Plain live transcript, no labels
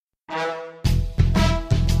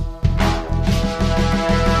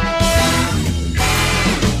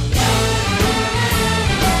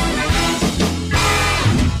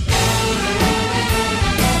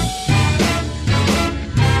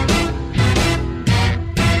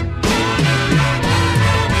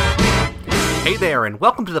Hey there, and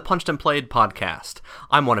welcome to the Punched and Played podcast.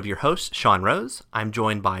 I'm one of your hosts, Sean Rose. I'm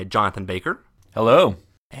joined by Jonathan Baker. Hello.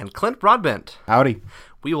 And Clint Broadbent. Howdy.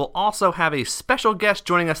 We will also have a special guest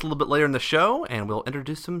joining us a little bit later in the show, and we'll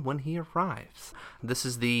introduce him when he arrives. This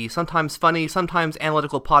is the sometimes funny, sometimes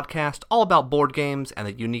analytical podcast all about board games and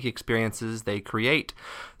the unique experiences they create.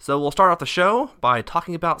 So we'll start off the show by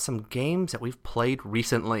talking about some games that we've played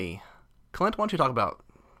recently. Clint, why don't you talk about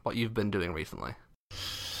what you've been doing recently?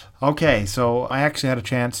 Okay, so I actually had a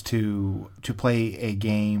chance to play a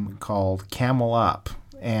game called Camel Up,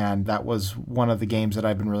 and that was one of the games that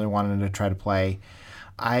I've been really wanting to try to play.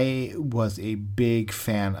 I was a big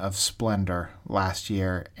fan of Splendor last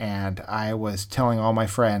year, and I was telling all my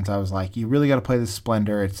friends, I was like, you really got to play this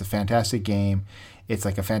Splendor. It's a fantastic game. It's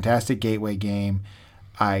like a fantastic gateway game.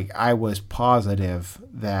 I was positive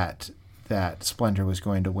that Splendor was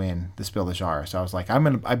going to win the Spiel des Jahres. So I was like,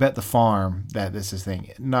 I bet the farm that this is thing,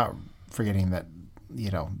 not forgetting that,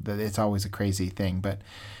 that it's always a crazy thing. But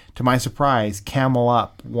to my surprise, Camel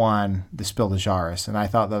Up won the Spiel des Jahres. And I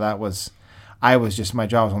thought my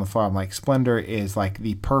jaw was on the floor. I'm like, Splendor is like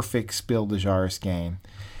the perfect Spiel des Jahres game.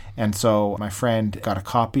 And so my friend got a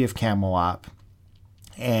copy of Camel Up,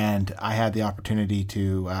 and I had the opportunity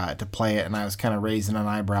to play it, and I was kind of raising an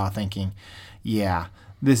eyebrow thinking, yeah,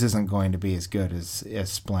 this isn't going to be as good as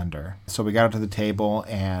Splendor. So we got up to the table,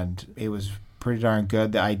 and it was pretty darn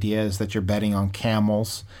good. The idea is that you're betting on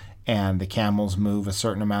camels, and the camels move a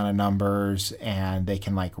certain amount of numbers, and they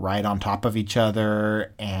can like ride on top of each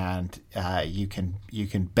other, and you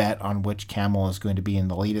can bet on which camel is going to be in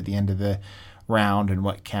the lead at the end of the round, and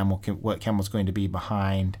what camel's going to be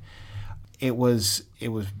behind. It's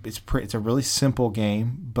a really simple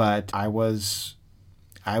game, but I was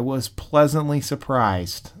pleasantly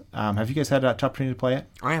surprised. Have you guys had an opportunity to play it?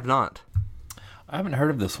 I have not. I haven't heard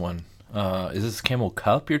of this one. Is this Camel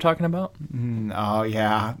Cup you're talking about? Oh,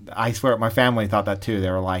 yeah. I swear my family thought that too. They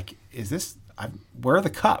were like, where are the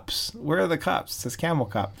cups? Where are the cups? It says Camel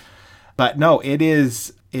Cup. But no, it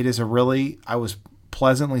is I was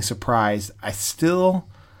pleasantly surprised. I still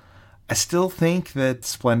think that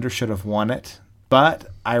Splendor should have won it,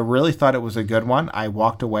 but I really thought it was a good one. I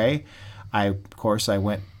walked away.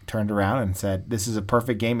 Turned around and said, this is a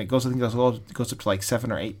perfect game. It goes up to like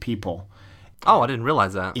 7 or 8 people. Oh, I didn't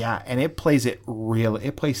realize that. Yeah, and it plays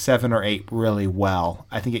 7 or 8 really well.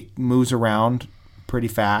 I think it moves around pretty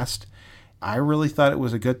fast. I really thought it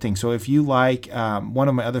was a good thing. So if you like, one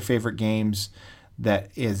of my other favorite games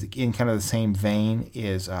that is in kind of the same vein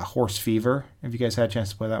is Horse Fever. Have you guys had a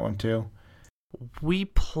chance to play that one too? We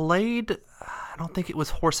played, I don't think it was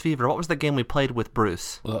Horse Fever. What was the game we played with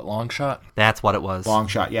Bruce? Was it Long Shot? That's what it was. Long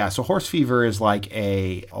Shot, yeah. So Horse Fever is like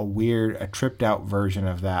a tripped out version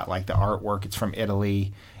of that. Like the artwork, it's from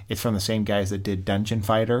Italy. It's from the same guys that did Dungeon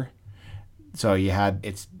Fighter. So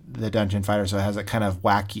it's the Dungeon Fighter, so it has a kind of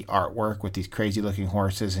wacky artwork with these crazy looking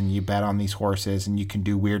horses, and you bet on these horses, and you can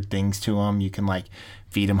do weird things to them. You can like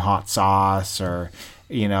feed them hot sauce, or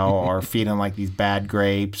or feed them like these bad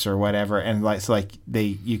grapes or whatever, and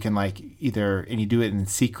you can like either, and you do it in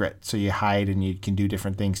secret, so you hide and you can do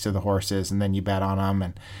different things to the horses, and then you bet on them.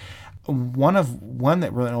 And one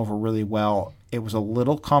that went over really well. It was a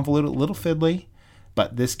little convoluted, a little fiddly,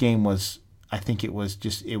 but this game was. I think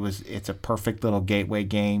it's a perfect little gateway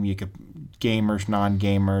game. You could, gamers,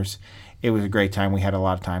 non-gamers. It was a great time. We had a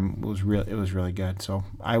lot of time. It was really good. So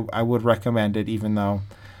I would recommend it, even though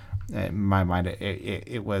in my mind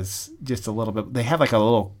it was just a little bit. They have like a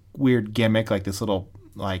little weird gimmick, like this little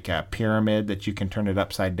like a pyramid that you can turn it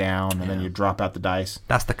upside down, and then you drop out the dice.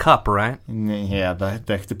 That's the cup, right? Yeah,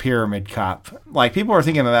 the pyramid cup. Like people were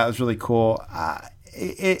thinking that was really cool.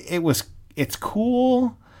 It's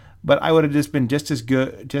cool. But I would have just been just as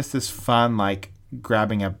good, just as fun, like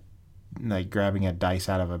grabbing a dice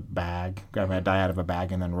out of a bag, grabbing a die out of a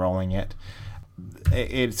bag and then rolling it.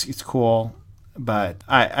 It's cool, but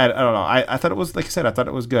I don't know. I thought it was, like I said, I thought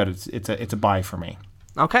it was good. It's a buy for me.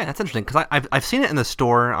 Okay, that's interesting because I've seen it in the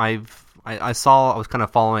store. I was kind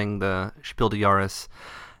of following the Spiel des Jahres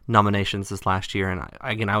nominations this last year, and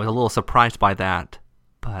I was a little surprised by that,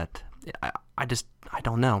 but I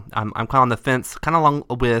don't know. I'm kind of on the fence, kind of along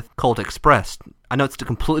with Colt Express. I know it's a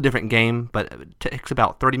completely different game, but it takes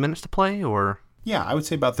about 30 minutes to play, or? Yeah, I would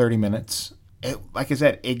say about 30 minutes. Like I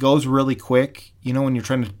said, it goes really quick. When you're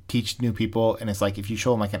trying to teach new people, and it's like if you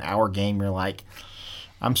show them like an hour game, you're like,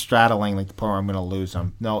 I'm straddling like the point where I'm going to lose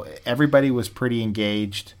them. No, everybody was pretty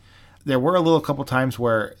engaged. There were a couple times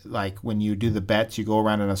where, like, when you do the bets, you go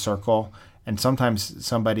around in a circle, and sometimes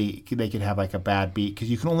they could have like a bad beat because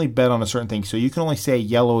you can only bet on a certain thing. So you can only say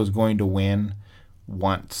yellow is going to win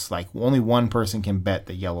once. Like only one person can bet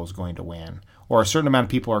that yellow is going to win, or a certain amount of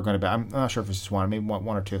people are going to bet. I'm not sure if it's just one, maybe one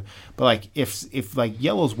or two. But like if like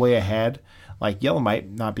yellow's way ahead, like yellow might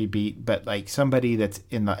not be beat, but like somebody that's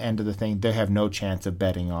in the end of the thing, they have no chance of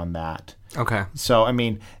betting on that. Okay. So I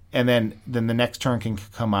mean, and then the next turn can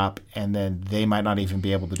come up, and then they might not even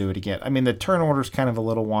be able to do it again. I mean, the turn order is kind of a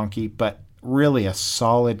little wonky, but really a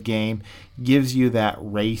solid game. Gives you that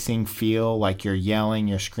racing feel, like you're yelling,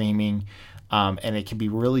 you're screaming, and it can be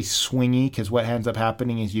really swingy, because what ends up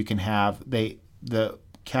happening is you can have the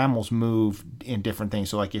camels move in different things.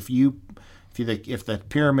 So like if the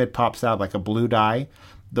pyramid pops out like a blue die,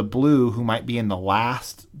 the blue who might be in the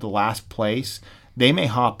last place, they may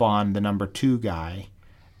hop on the number 2 guy,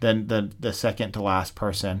 then the second to last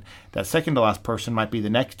person. That second to last person might be the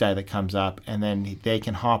next die that comes up, and then they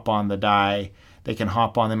can hop on the die. They might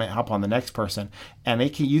hop on the next person, and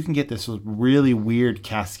you can get this really weird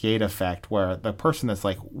cascade effect where the person that's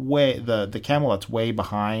like the camel that's way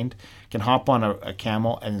behind can hop on a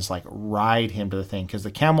camel and just like ride him to the thing, because the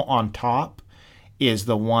camel on top is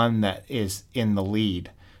the one that is in the lead.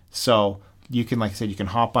 So you can, like I said, you can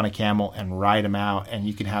hop on a camel and ride him out, and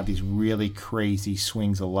you can have these really crazy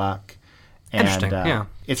swings of luck. And, Interesting. Yeah,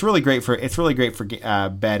 it's really great for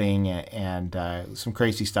betting, and some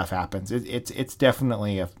crazy stuff happens. It's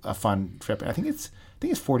definitely a fun trip. I think it's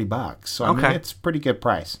 $40, so I mean, it's a pretty good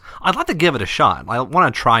price. I'd like to give it a shot. I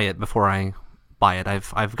want to try it before I buy it.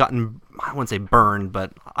 I've gotten, I wouldn't say burned,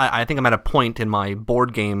 but I think I'm at a point in my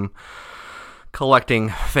board game collecting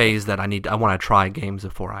phase that I want to try games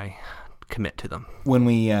before I commit to them.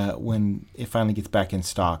 When it finally gets back in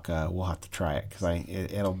stock, we'll have to try it, because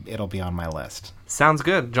it'll be on my list. Sounds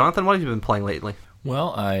good. Jonathan, what have you been playing lately?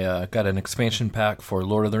 Well, I got an expansion pack for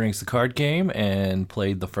Lord of the Rings, the card game, and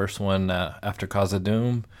played the first one after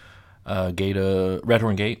Khazad-dûm,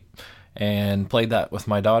 Redhorn Gate, and played that with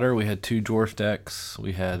my daughter. We had 2 dwarf decks.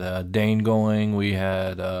 We had Dane going. We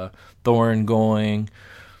had Thorin going.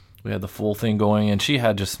 We had the full thing going, and she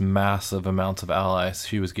had just massive amounts of allies.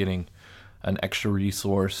 She was getting an extra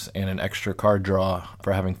resource and an extra card draw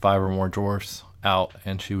for having 5 or more dwarfs out,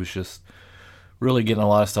 and she was just really getting a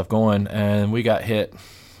lot of stuff going. And we got hit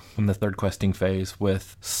in the third questing phase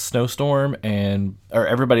with Snowstorm, or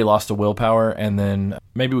everybody lost a willpower, and then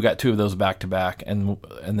maybe we got 2 of those back to back, and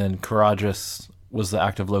then Karajas was the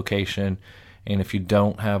active location, and if you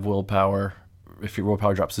don't have willpower, if your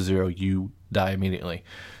willpower drops to 0, you die immediately.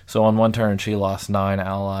 So on one turn, she lost 9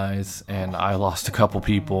 allies, and I lost a couple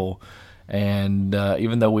people. And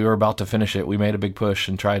even though we were about to finish it, we made a big push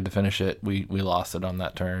and tried to finish it. We lost it on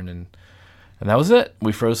that turn, and that was it.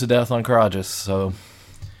 We froze to death on Karajas. So,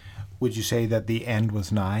 would you say that the end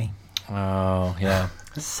was nigh? Oh yeah,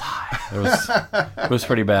 it was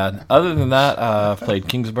pretty bad. Other than that, I've played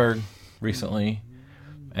Kingsburg recently,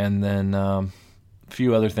 and then a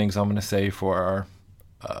few other things I'm going to say for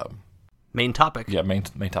our main topic. Yeah, main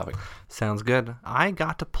topic. Sounds good. I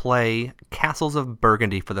got to play Castles of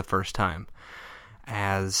Burgundy for the first time.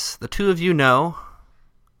 As the two of you know,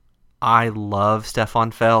 I love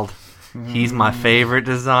Stefan Feld. He's my favorite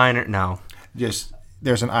designer. No. Just,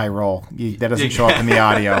 there's an eye roll. That doesn't show up in the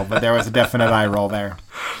audio, but there was a definite eye roll there.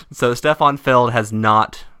 So Stefan Feld has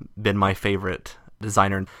not been my favorite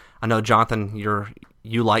designer. I know, Jonathan,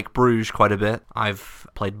 you like Bruges quite a bit. I've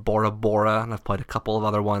played Bora Bora, and I've played a couple of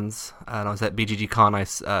other ones. And I was at BGG Con.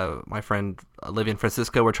 My friend Olivia and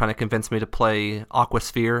Francisco were trying to convince me to play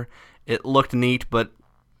Aquasphere. It looked neat, but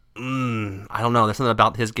I don't know. There's something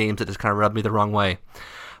about his games that just kind of rubbed me the wrong way.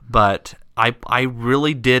 But I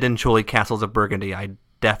really did enjoy Castles of Burgundy. I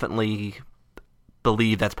definitely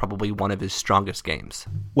believe that's probably one of his strongest games.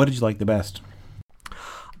 What did you like the best?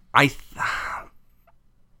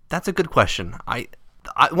 That's a good question.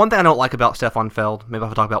 One thing I don't like about Stefan Feld, maybe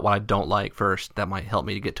I'll talk about what I don't like first. That might help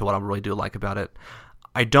me to get to what I really do like about it.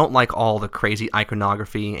 I don't like all the crazy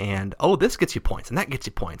iconography and, this gets you points and that gets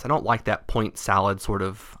you points. I don't like that point salad sort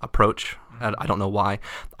of approach. I don't know why.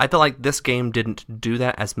 I feel like this game didn't do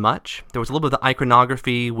that as much. There was a little bit of the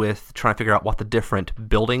iconography with trying to figure out what the different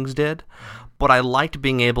buildings did, but I liked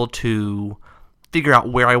being able to figure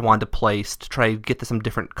out where I wanted to place to try to get to some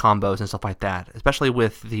different combos and stuff like that. Especially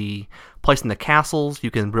with the placing the castles, you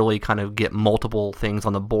can really kind of get multiple things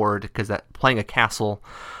on the board, because that playing a castle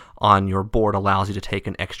on your board allows you to take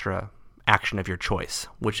an extra action of your choice,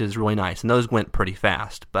 which is really nice. And those went pretty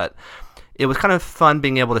fast, but it was kind of fun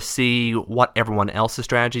being able to see what everyone else's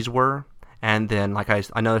strategies were. And then, like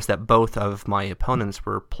I noticed that both of my opponents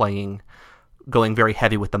were playing going very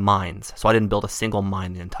heavy with the mines, so I didn't build a single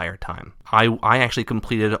mine the entire time. I actually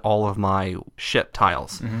completed all of my ship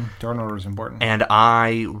tiles. Turn order is important. And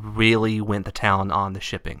I really went to town on the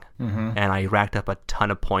shipping. And I racked up a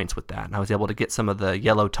ton of points with that. And I was able to get some of the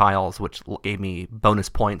yellow tiles, which gave me bonus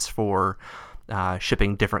points for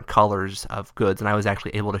shipping different colors of goods. And I was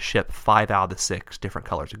actually able to ship 5 out of the 6 different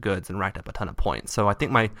colors of goods and racked up a ton of points. So I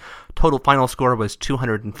think my total final score was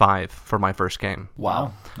 205 for my first game.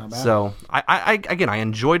 Wow. Not bad. So I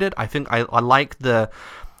enjoyed it. I think I like the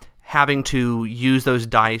having to use those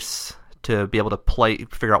dice to be able to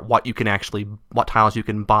figure out what tiles you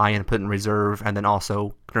can buy and put in reserve, and then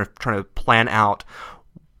also trying to plan out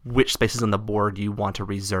which spaces on the board you want to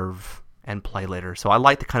reserve and play later. So I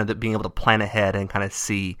like the kind of being able to plan ahead and kind of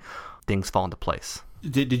see things fall into place.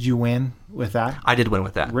 Did you win with that? I did win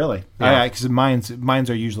with that. Really? Yeah. Because mines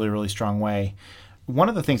are usually a really strong way. One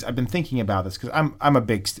of the things I've been thinking about this, because I'm a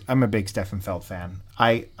big Stefan Feld fan.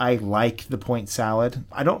 I like the point salad.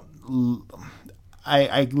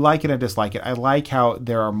 I like it and dislike it. I like how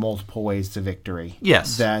there are multiple ways to victory.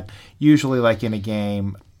 Yes. That usually, like in a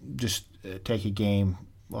game, just take a game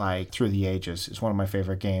like Through the Ages. It's one of my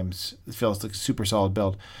favorite games. It feels like a super solid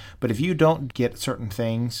build. But if you don't get certain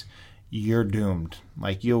things, you're doomed.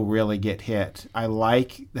 Like, you'll really get hit. I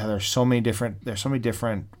like how there's so many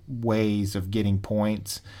different ways of getting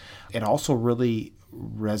points. It also really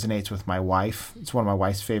resonates with my wife. It's one of my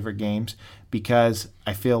wife's favorite games because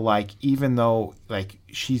I feel like even though like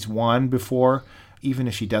she's won before, even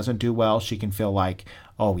if she doesn't do well, she can feel like,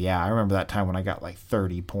 oh yeah, I remember that time when I got like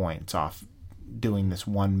 30 points off doing this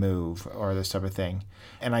one move or this type of thing.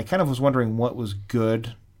 And I kind of was wondering what was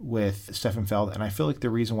good with Stefan Feld, and I feel like the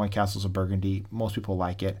reason why Castles of Burgundy, most people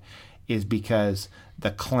like it, is because the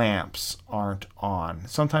clamps aren't on.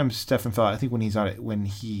 Sometimes Stefan Feld, I think when he's on it, when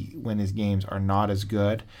his games are not as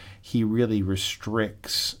good, he really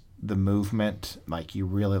restricts the movement. Like, you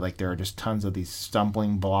really, like, there are just tons of these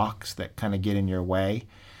stumbling blocks that kind of get in your way.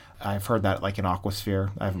 I've heard that like in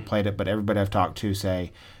Aquasphere. I haven't played it, but everybody I've talked to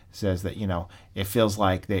says that, you know, it feels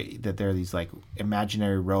like that there are these like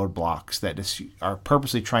imaginary roadblocks that just are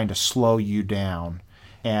purposely trying to slow you down.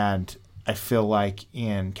 And I feel like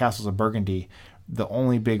in Castles of Burgundy, the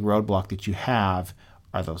only big roadblock that you have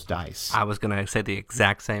are those dice. I was going to say the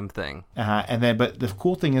exact same thing. But the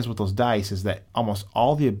cool thing is with those dice is that almost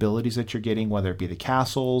all the abilities that you're getting, whether it be the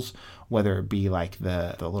castles, whether it be like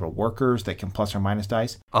the little workers that can plus or minus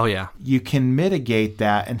dice. Oh, yeah. You can mitigate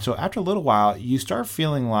that. And so after a little while, you start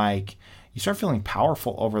feeling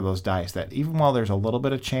powerful over those dice, that even while there's a little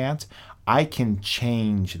bit of chance, I can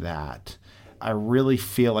change that. I really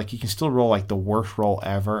feel like you can still roll like the worst roll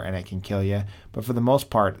ever and it can kill you. But for the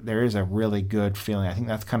most part, there is a really good feeling. I think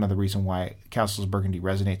that's kind of the reason why Castles of Burgundy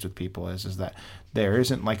resonates with people is that there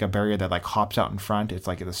isn't like a barrier that like hops out in front. It's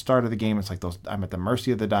like at the start of the game, it's like I'm at the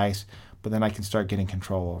mercy of the dice, but then I can start getting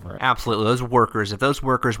control over it. Absolutely. Those workers, if those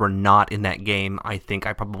workers were not in that game, I think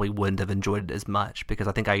I probably wouldn't have enjoyed it as much, because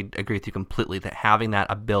I think I agree with you completely that having that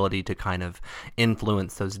ability to kind of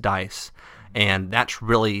influence those dice, and that's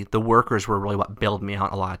really, the workers were really what bailed me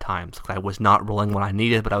out a lot of times, because I was not rolling what I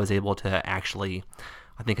needed, but I was able to actually,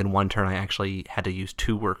 I think in one turn I actually had to use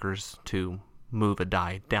 2 workers to move a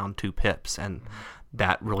die down 2 pips, and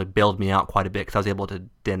that really bailed me out quite a bit, because I was able to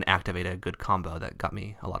then activate a good combo that got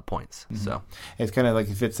me a lot of points. Mm-hmm. So it's kind of like,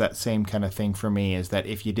 if it's that same kind of thing for me, is that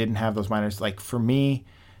if you didn't have those minors, like for me,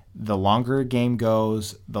 the longer a game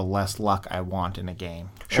goes, the less luck I want in a game.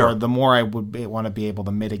 Sure. Or the more I would want to be able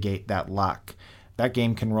to mitigate that luck. That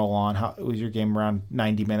game can roll on. How was your game? Around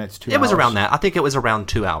 90 minutes, 2 hours? It was around that. I think it was around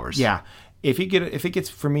 2 hours. Yeah. If you get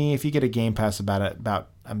a Game Pass about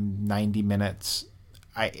 90 minutes,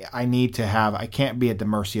 I need to have, I can't be at the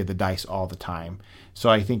mercy of the dice all the time. So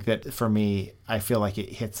I think that for me, I feel like it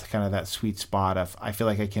hits kind of that sweet spot of, I feel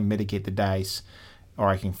like I can mitigate the dice, or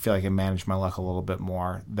I can feel like I manage my luck a little bit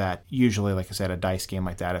more. That usually, like I said, a dice game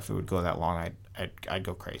like that, if it would go that long, I'd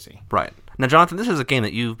go crazy. Right. Now, Jonathan, this is a game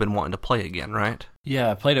that you've been wanting to play again, right? Yeah,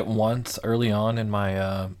 I played it once early on in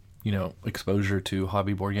my exposure to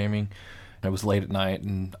hobby board gaming. It was late at night,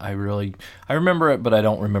 and I remember it, but I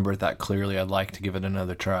don't remember it that clearly. I'd like to give it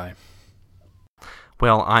another try.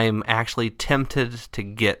 Well, I'm actually tempted to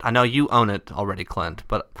get... I know you own it already, Clint,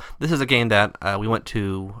 but this is a game that we went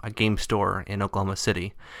to a game store in Oklahoma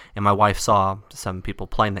City, and my wife saw some people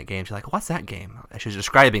playing that game. She's like, what's that game? She was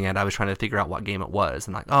describing it. I was trying to figure out what game it was,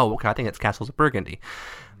 and like, oh, okay, I think it's Castles of Burgundy.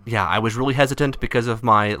 Yeah, I was really hesitant because of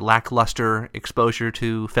my lackluster exposure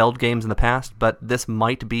to Feld games in the past, but this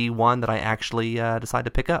might be one that I actually decide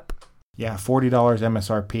to pick up. Yeah, $40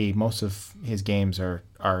 MSRP. Most of his games are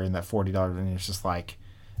in that $40, and it's just like,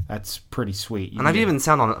 That's pretty sweet. And I've even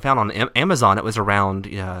found on Amazon it was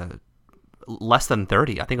around less than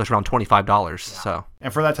 $30. I think it was around $25. So,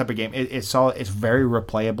 and for that type of game, it's very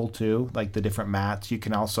replayable too. Like the different mats, you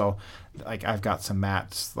can also, like I've got some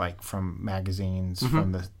mats like from magazines,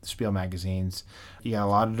 from the Spiel magazines. You got a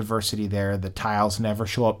lot of diversity there. The tiles never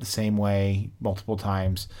show up the same way multiple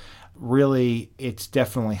times. Really, it's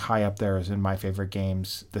definitely high up there as in my favorite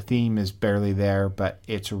games. The theme is barely there, but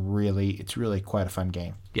it's really quite a fun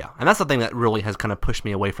game. Yeah, and that's the thing that really has kind of pushed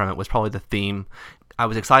me away from it was probably the theme. I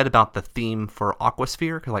was excited about the theme for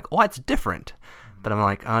Aquasphere because it's different. But I'm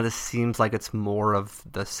like, this seems like it's more of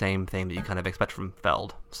the same thing that you kind of expect from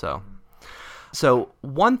Feld. So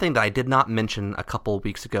one thing that I did not mention a couple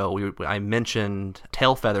weeks ago, I mentioned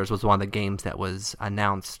Tail Feathers was one of the games that was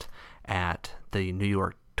announced at the New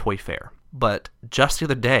York Toy Fair. But just the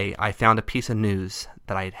other day, I found a piece of news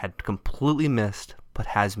that I had completely missed, but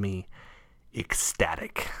has me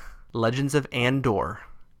ecstatic. Legends of Andor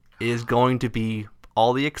is going to be,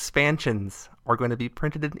 all the expansions are going to be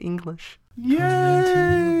printed in English.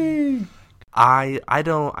 Yay! I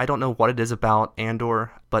don't know what it is about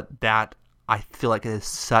Andor, but that I feel like it is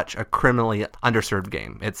such a criminally underserved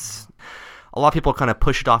game. It's a lot of people kind of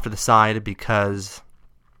push it off to the side because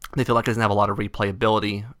they feel like it doesn't have a lot of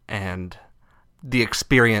replayability, and the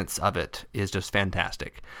experience of it is just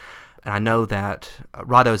fantastic. And I know that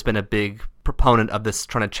Rahdo has been a big proponent of this,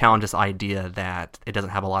 trying to challenge this idea that it doesn't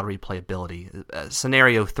have a lot of replayability.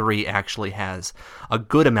 Scenario 3 actually has a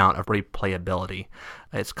good amount of replayability.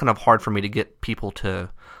 It's kind of hard for me to get people to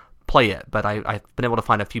play it, but I've been able to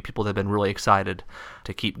find a few people that have been really excited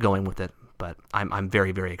to keep going with it. But I'm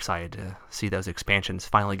very, very excited to see those expansions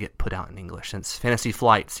finally get put out in English, since Fantasy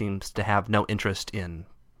Flight seems to have no interest in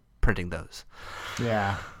printing those.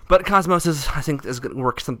 Yeah. But Cosmos is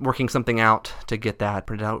working something out to get that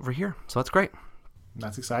printed out over here. So that's great.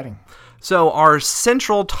 That's exciting. So our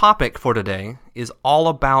central topic for today is all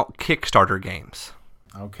about Kickstarter games.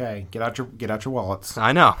 Okay, get out your wallets.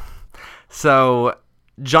 I know. So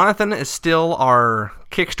Jonathan is still our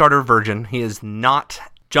Kickstarter virgin. He has not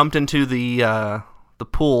jumped into the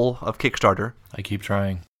pool of Kickstarter. I keep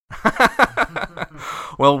trying.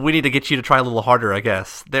 Well, we need to get you to try a little harder, I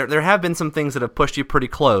guess. There have been some things that have pushed you pretty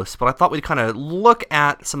close, but I thought we'd kind of look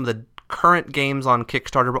at some of the current games on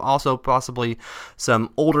Kickstarter, but also possibly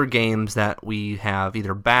some older games that we have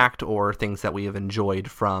either backed or things that we have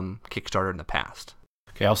enjoyed from Kickstarter in the past.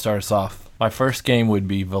 Okay, I'll start us off. My first game would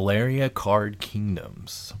be Valeria Card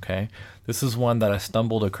Kingdoms, okay? This is one that I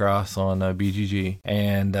stumbled across on BGG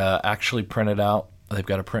and actually printed out. They've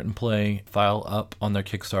got a print and play file up on their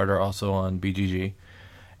Kickstarter, also on BGG,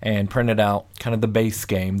 and printed out kind of the base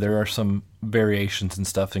game. There are some variations and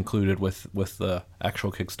stuff included with the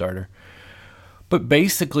actual Kickstarter. But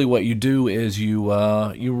basically what you do is you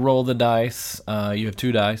roll the dice. You have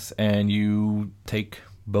 2 dice, and you take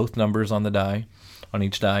both numbers on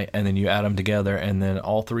each die, and then you add them together, and then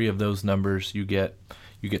all 3 of those numbers you get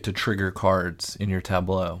to trigger cards in your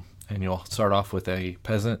tableau. And you'll start off with a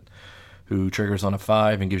peasant who triggers on a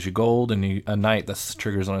 5 and gives you gold, and a knight that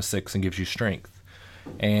triggers on a 6 and gives you strength.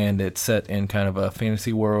 And it's set in kind of a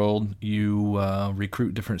fantasy world. You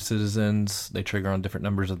recruit different citizens. They trigger on different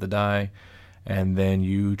numbers of the die. And then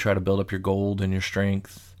you try to build up your gold and your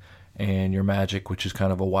strength and your magic, which is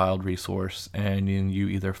kind of a wild resource. And you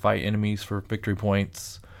either fight enemies for victory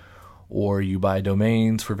points, or you buy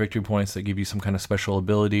domains for victory points that give you some kind of special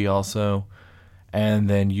ability also. And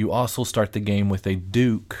then you also start the game with a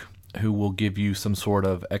duke who will give you some sort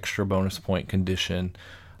of extra bonus point condition.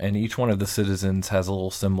 And each one of the citizens has a little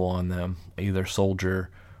symbol on them, either soldier,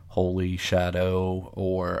 holy, shadow,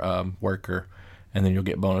 or worker. And then you'll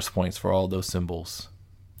get bonus points for all those symbols.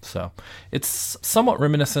 So it's somewhat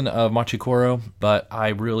reminiscent of Machikoro, but I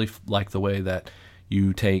really like the way that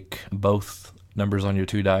you take both numbers on your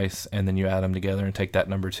 2 dice and then you add them together and take that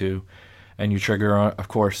number 2. And you trigger, of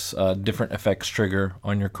course, different effects trigger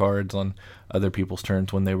on your cards on other people's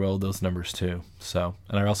turns when they roll those numbers too. So,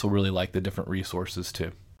 and I also really like the different resources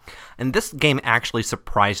too. And this game actually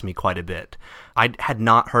surprised me quite a bit. I had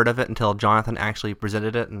not heard of it until Jonathan actually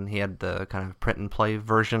presented it, and he had the kind of print and play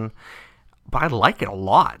version. But I like it a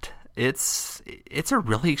lot. It's a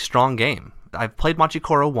really strong game. I've played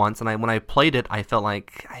Machikoro once, and when I played it, I felt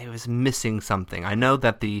like I was missing something. I know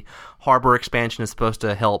that the Harbor expansion is supposed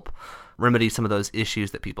to help remedy some of those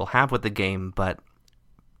issues that people have with the game, but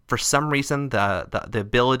for some reason, the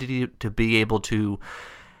ability to be able to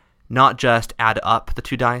not just add up the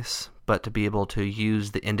 2 dice, but to be able to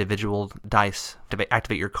use the individual dice to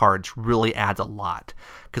activate your cards really adds a lot.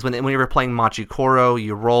 Because when you're playing Machi Koro,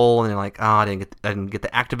 you roll and you're like, I didn't get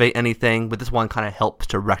to activate anything, but this one kind of helps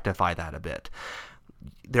to rectify that a bit.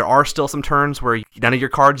 There are still some turns where none of your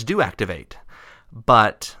cards do activate,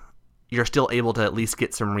 but you're still able to at least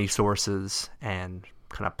get some resources and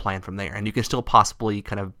kind of plan from there. And you can still possibly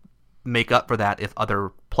kind of make up for that if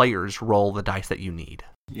other players roll the dice that you need.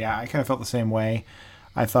 Yeah, I kind of felt the same way.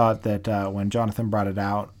 I thought that when Jonathan brought it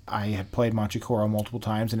out, I had played Machi Koro multiple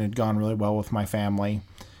times and it had gone really well with my family.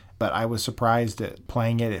 But I was surprised at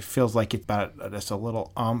playing it. It feels like it's about just a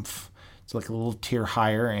little umph. It's like a little tier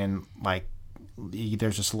higher, and like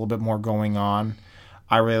there's just a little bit more going on.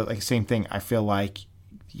 I really like the same thing. I feel like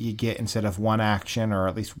you get, instead of one action or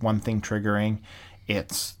at least one thing triggering,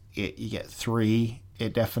 you get three.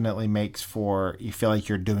 It definitely makes for, you feel like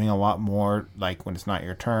you're doing a lot more, like when it's not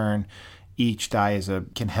your turn. Each die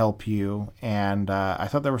can help you, and I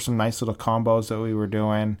thought there were some nice little combos that we were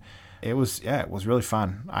doing. It was really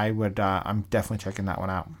fun. I'm definitely checking that one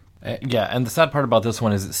out. Yeah, and the sad part about this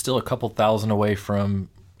one is it's still a couple thousand away from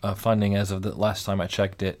funding as of the last time I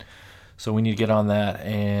checked it. So we need to get on that,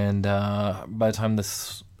 and by the time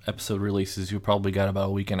this episode releases, you probably got about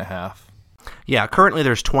a week and a half. Yeah, currently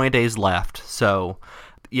there's 20 days left, so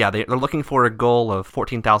yeah, they're looking for a goal of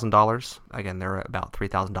 $14,000. Again, they're about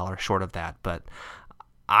 $3,000 short of that, but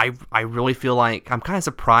I really feel like I'm kind of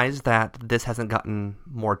surprised that this hasn't gotten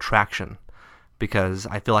more traction, because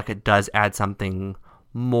I feel like it does add something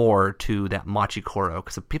more to that Machi Koro,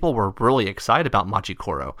 because people were really excited about Machi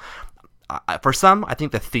Koro. For some, I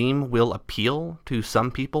think the theme will appeal to some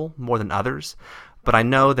people more than others, but I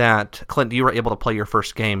know that, Clint, you were able to play your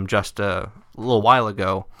first game just a little while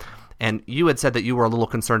ago, and you had said that you were a little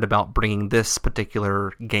concerned about bringing this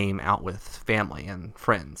particular game out with family and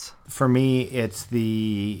friends. For me, it's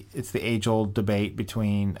the age-old debate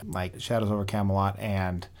between like Shadows over Camelot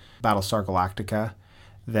and Battlestar Galactica,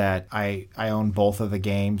 that I own both of the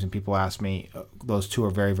games, and people ask me, those two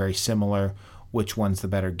are very, very similar, which one's the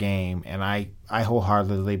better game? And I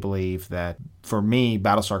wholeheartedly believe that, for me,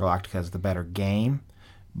 Battlestar Galactica is the better game,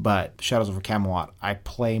 but Shadows over Camelot, I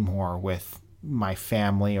play more with my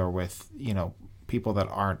family or with, people that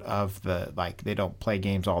aren't they don't play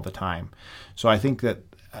games all the time. So I think that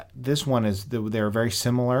this one they're very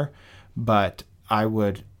similar, but I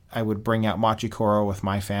would bring out Machi Koro with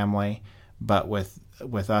my family, but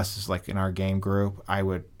with us, as like in our game group,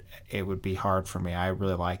 it would be hard for me. I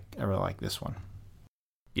really like this one.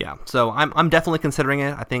 Yeah, so I'm definitely considering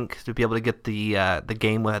it. I think to be able to get the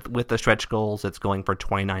game with the stretch goals, it's going for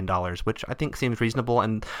 $29, which I think seems reasonable.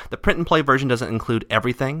 And the print and play version doesn't include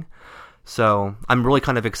everything, so I'm really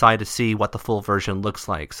kind of excited to see what the full version looks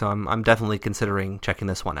like. So I'm definitely considering checking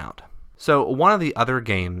this one out. So one of the other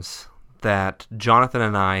games that Jonathan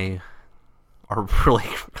and I are really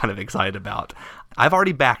kind of excited about, I've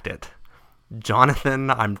already backed it. Jonathan,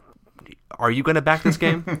 are you going to back this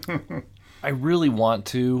game? I really want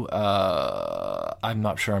to. I'm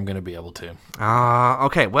not sure I'm going to be able to.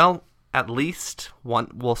 Okay, well, at least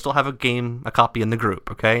we'll still have a copy in the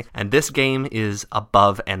group, okay? And this game is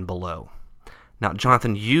Above and Below. Now,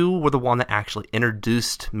 Jonathan, you were the one that actually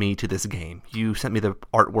introduced me to this game. You sent me the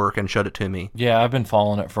artwork and showed it to me. Yeah, I've been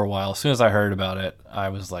following it for a while. As soon as I heard about it, I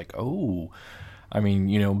was like, oh. I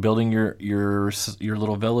mean, building your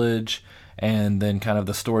little village, and then kind of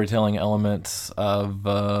the storytelling elements of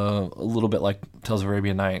a little bit like Tales of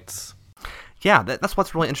Arabian Nights. Yeah, that's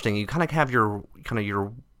what's really interesting. You kind of have your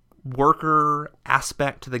worker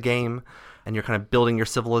aspect to the game, and you're kind of building your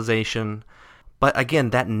civilization. But again,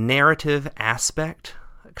 that narrative aspect,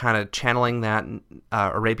 kind of channeling that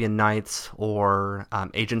Arabian Nights or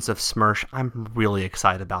Agents of Smersh, I'm really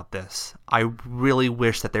excited about this. I really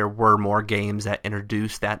wish that there were more games that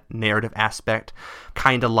introduce that narrative aspect,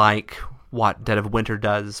 kind of like what Dead of Winter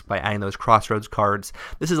does by adding those Crossroads cards.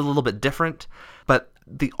 This is a little bit different, but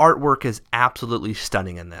the artwork is absolutely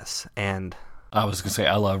stunning in this. And I was going to say,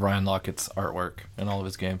 I love Ryan Laukett's artwork in all of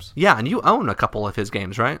his games. Yeah, and you own a couple of his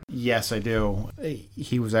games, right? Yes, I do.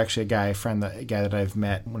 He was actually a guy that I've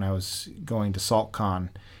met when I was going to SaltCon.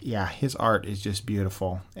 Yeah, his art is just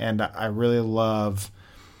beautiful, and I really love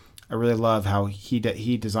how he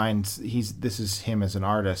designs. This is him as an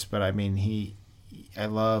artist, but I mean I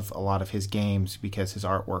love a lot of his games because his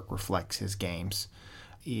artwork reflects his games.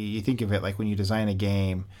 You think of it like when you design a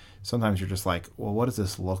game, sometimes you're just like, well, what does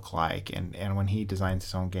this look like? And when he designs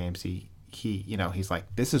his own games, he's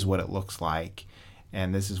like, this is what it looks like.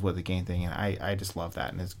 and this is what the game thing. And I just love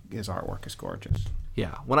that, and his artwork is gorgeous.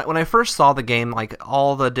 Yeah, when I first saw the game, like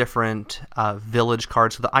all the different village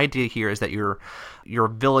cards. So the idea here is that your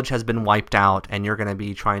village has been wiped out, and you're going to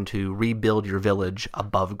be trying to rebuild your village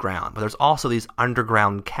above ground. But there's also these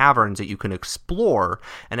underground caverns that you can explore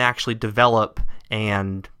and actually develop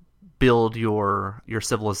and build your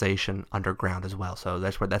civilization underground as well. So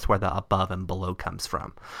that's where the above and below comes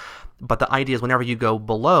from. But the idea is whenever you go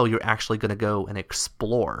below, you're actually going to go and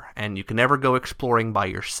explore, and you can never go exploring by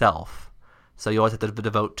yourself. So you always have to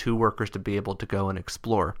devote 2 workers to be able to go and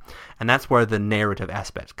explore. And that's where the narrative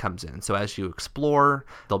aspect comes in. So as you explore,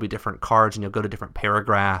 there'll be different cards, and you'll go to different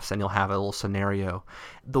paragraphs, and you'll have a little scenario.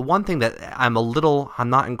 The one thing that I'm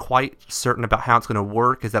not quite certain about how it's going to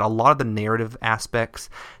work is that a lot of the narrative aspects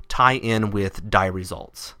tie in with die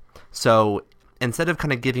results. So instead of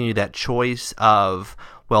kind of giving you that choice of,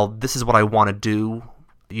 well, this is what I want to do,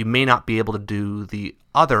 you may not be able to do the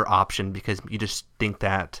other option because you just think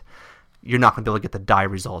that you're not going to be able to get the die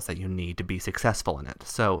results that you need to be successful in it.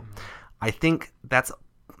 So I think that's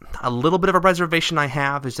a little bit of a reservation I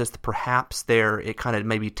have, is just perhaps it kind of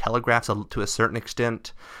maybe telegraphs to a certain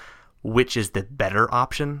extent which is the better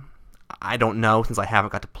option. I don't know, since I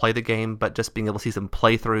haven't got to play the game, but just being able to see some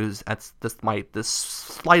playthroughs, that's just the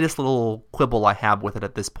slightest little quibble I have with it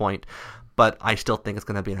at this point. But I still think it's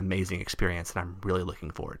going to be an amazing experience, and I'm really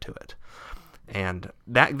looking forward to it. And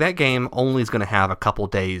that game only is going to have a couple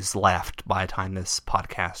days left by the time this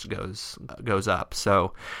podcast goes up.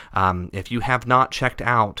 So if you have not checked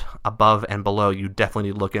out Above and Below, you definitely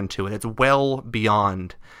need to look into it. It's well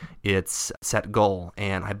beyond its set goal,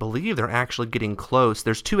 and I believe they're actually getting close.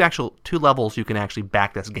 There's two levels you can actually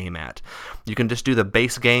back this game at. You can just do the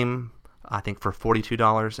base game, I think, for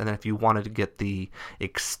 $42, and then if you wanted to get the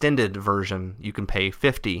extended version, you can pay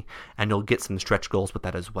 $50, and you'll get some stretch goals with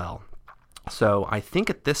that as well. So I think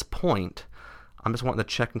at this point, I'm just wanting to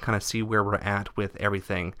check and kind of see where we're at with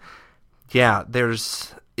everything. Yeah,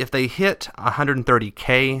 if they hit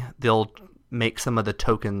 130K, they'll make some of the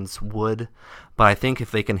tokens wood, but I think if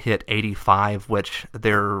they can hit 85, which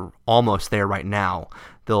they're almost there right now,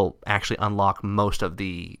 they'll actually unlock most of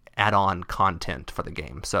the add-on content for the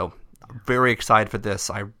game. So I'm very excited for this.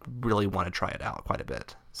 I really want to try it out quite a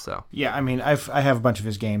bit. So yeah, I mean, I have a bunch of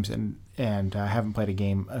his games, and I haven't played a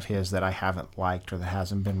game of his that I haven't liked or that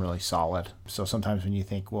hasn't been really solid. So sometimes when you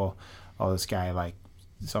think, well, this guy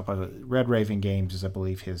Red Raven Games is, I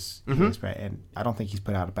believe, his, and I don't think he's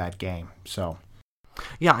put out a bad game. So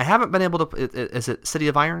yeah, I haven't been able to. Is it City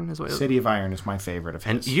of Iron? City of Iron is my favorite of his.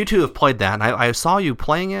 And you two have played that, and I saw you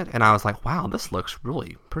playing it, and I was like, wow, this looks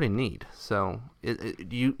really pretty neat. So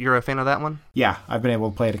you're a fan of that one? Yeah, I've been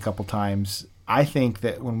able to play it a couple times. I think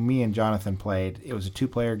that when me and Jonathan played, it was a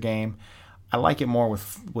 2-player game. I like it more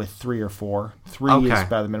with 3 or 4. 3 is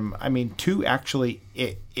about the minimum. I mean, 2 actually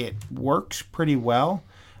it works pretty well,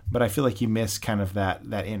 but I feel like you miss kind of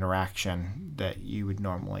that interaction that you would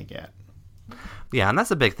normally get. Yeah, and that's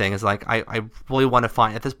the big thing, is like I really want to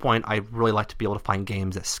find, at this point, I really like to be able to find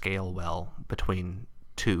games that scale well between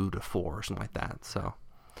 2 to 4 or something like that. So,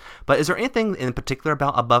 but is there anything in particular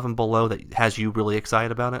about Above and Below that has you really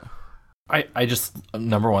excited about it? I just,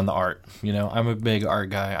 number one, the art. I'm a big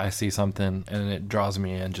art guy. I see something and it draws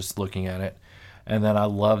me in just looking at it. And then I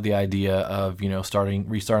love the idea of,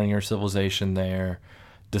 restarting your civilization there,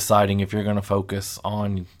 deciding if you're going to focus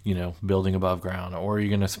on, building above ground, or you're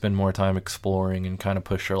going to spend more time exploring and kind of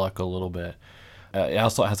push your luck a little bit. It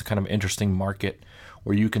also has a kind of interesting market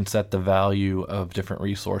where you can set the value of different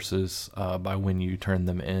resources by when you turn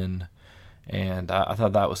them in. And I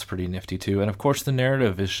thought that was pretty nifty too. And of course the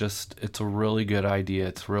narrative is it's a really good idea.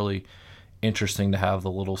 It's really interesting to have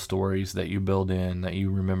the little stories that you build in, that you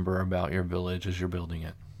remember about your village as you're building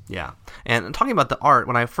it. Yeah. And talking about the art,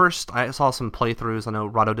 when I saw some playthroughs, I know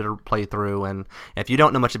Rado did a playthrough, and if you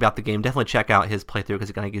don't know much about the game, definitely check out his playthrough because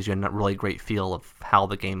it kind of gives you a really great feel of how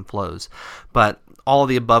the game flows. But all of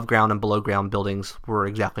the above ground and below ground buildings were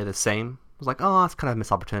exactly the same. I was like, oh, that's kind of a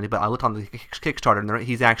missed opportunity. But I looked on the Kickstarter, and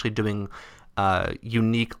he's actually doing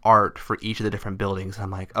unique art for each of the different buildings.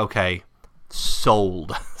 I'm like, okay,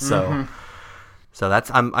 sold. So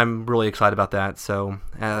that's I'm really excited about that. So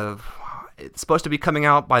it's supposed to be coming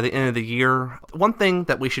out by the end of the year. One thing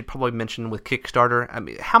that we should probably mention with Kickstarter, I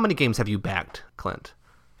mean, how many games have you backed, Clint,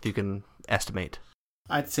 if you can estimate?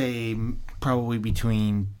 I'd say probably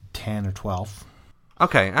between 10 or 12.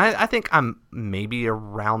 Okay, I think I'm maybe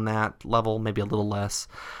around that level, maybe a little less.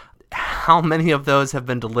 How many of those have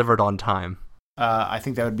been delivered on time? I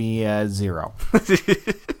think that would be 0.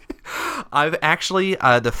 I've actually,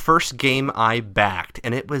 the first game I backed,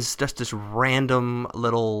 and it was just this random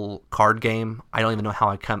little card game. I don't even know how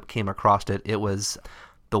I came across it. It was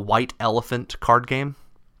the White Elephant card game.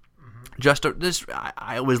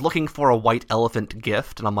 I was looking for a White Elephant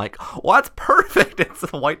gift, and I'm like, well, that's perfect. It's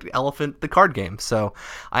the White Elephant, the card game. So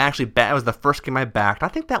I actually it was the first game I backed. I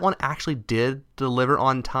think that one actually did deliver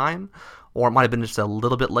on time, or it might have been just a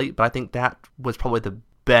little bit late, but I think that was probably the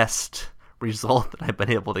best result that I've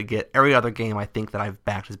been able to get. Every other game I think that I've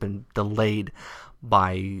backed has been delayed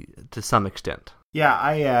to some extent.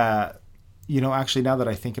 Yeah, actually, now that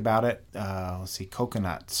I think about it, let's see,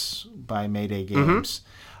 Coconuts by Mayday Games.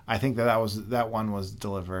 I think that one was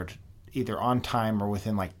delivered either on time or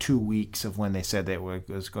within like 2 weeks of when they said that it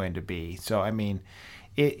was going to be. So, I mean,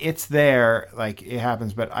 it's there, like it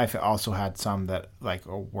happens, but I've also had some that like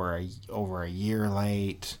were over a year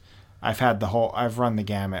late. I've run the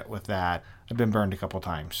gamut with that. I've been burned a couple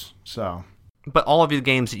times. So, but all of your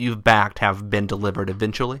games that you've backed have been delivered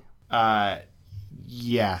eventually?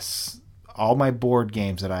 Yes. All my board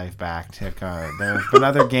games that I've backed have gone. There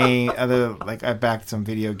have been I've backed some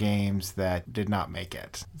video games that did not make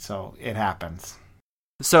it. So it happens.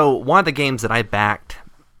 So one of the games that I backed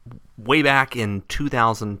way back in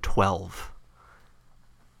 2012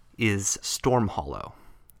 is Storm Hollow.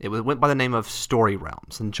 It went by the name of Story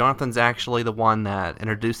Realms, and Jonathan's actually the one that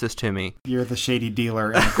introduced this to me. You're the shady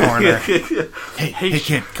dealer in the corner. hey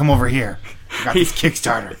kid, come over here. I got this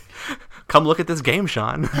Kickstarter. Come look at this game,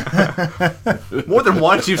 Sean. More than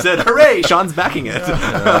once you've said, hooray, Sean's backing it.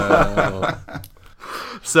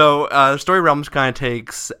 So Story Realms kind of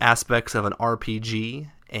takes aspects of an RPG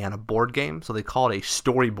and a board game, so they call it a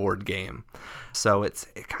storyboard game. So it's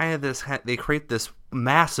kind of this, they create this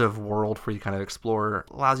massive world for you to kind of explore,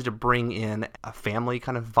 allows you to bring in a family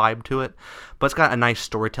kind of vibe to it, but it's got a nice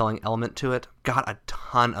storytelling element to it. Got a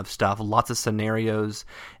ton of stuff, lots of scenarios.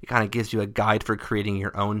 It kind of gives you a guide for creating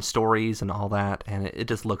your own stories and all that, and it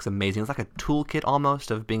just looks amazing. It's like a toolkit almost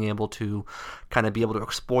of being able to kind of be able to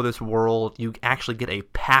explore this world. You actually get a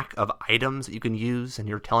pack of items that you can use, and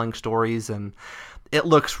you're telling stories, and it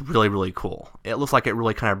looks really, really cool. It looks like it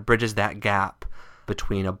really kind of bridges that gap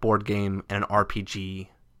between a board game and an RPG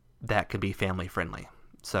that could be family friendly.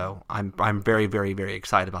 So I'm very, very, very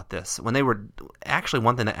excited about this. When they were actually,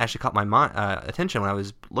 one thing that actually caught my attention when I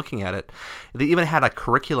was looking at it, they even had a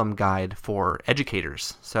curriculum guide for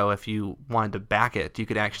educators. So if you wanted to back it, you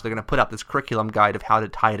could actually, they're going to put out this curriculum guide of how to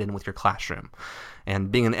tie it in with your classroom.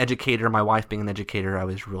 And being an educator, my wife being an educator, I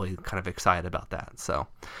was really kind of excited about that. So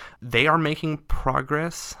they are making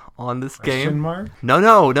progress on this game. Mark?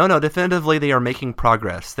 No. Definitively, they are making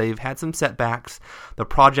progress. They've had some setbacks. The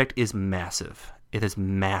project is massive. It is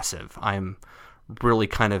massive. I'm really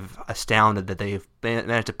kind of astounded that they've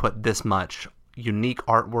managed to put this much unique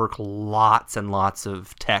artwork, lots and lots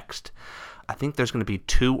of text. I think there's going to be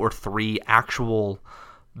 2 or 3 actual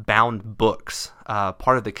bound books.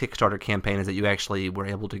 Part of the Kickstarter campaign is that you actually were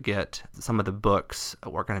able to get some of the books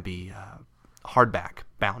were going to be hardback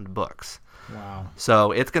bound books. Wow.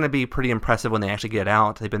 So it's going to be pretty impressive when they actually get it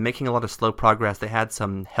out. They've been making a lot of slow progress. They had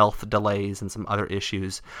some health delays and some other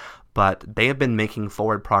issues, but they have been making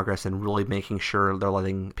forward progress and really making sure they're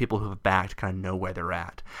letting people who have backed kind of know where they're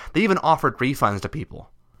at. They even offered refunds to people,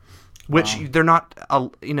 which they're not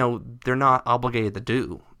obligated to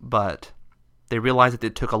do, but they realized that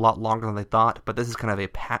it took a lot longer than they thought. But this is kind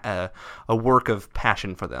of a work of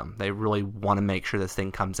passion for them. They really want to make sure this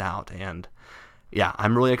thing comes out, and yeah,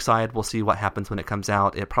 I'm really excited. We'll see what happens when it comes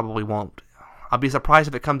out. It probably won't. I'll be surprised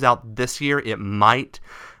if it comes out this year. It might,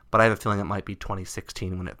 but I have a feeling it might be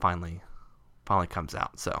 2016 when it finally comes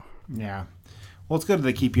out. So yeah, well, it's good that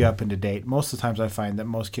they keep you up and to date. Most of the times, I find that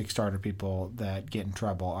most Kickstarter people that get in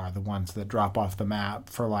trouble are the ones that drop off the map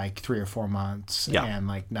for like 3 or 4 months and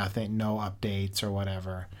like nothing, no updates or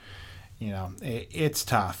whatever. You know, it's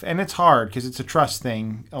tough and it's hard because it's a trust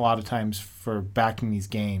thing. A lot of times for backing these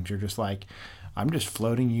games, you're just like, I'm just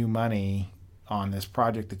floating you money on this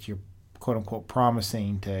project that you're quote unquote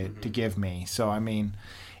promising to give me. So, I mean,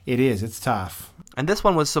 it's tough. And this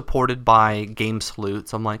one was supported by Game Salute.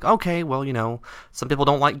 So I'm like, okay, well, some people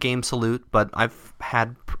don't like Game Salute, but I've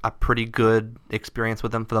had a pretty good experience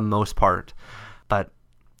with them for the most part. But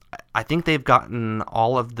I think they've gotten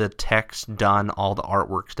all of the text done, all the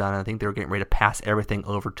artwork's done. I think they're getting ready to pass everything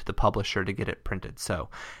over to the publisher to get it printed. So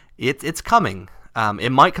it's coming.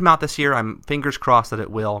 It might come out this year. I'm fingers crossed that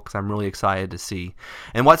it will because I'm really excited to see.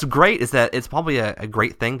 And what's great is that it's probably a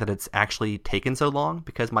great thing that it's actually taken so long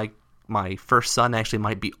because my my first son actually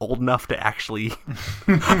might be old enough to actually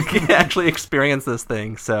experience this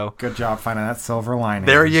thing. So good job finding that silver lining.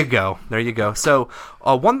 There you go. So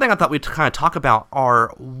one thing I thought we'd kind of talk about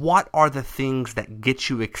are what are the things that get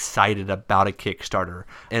you excited about a Kickstarter?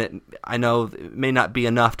 And I know it may not be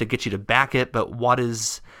enough to get you to back it, but what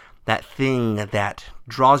is that thing that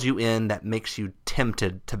draws you in, that makes you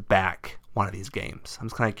tempted to back one of these games? I'm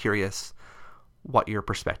just kind of curious what your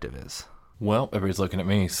perspective is. Well, everybody's looking at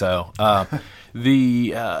me. So,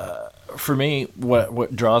 for me,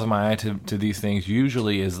 what draws my eye to these things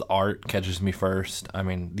usually is the art catches me first. I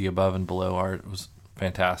mean, the above and below art was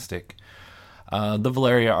fantastic. The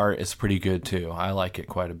Valeria art is pretty good too. I like it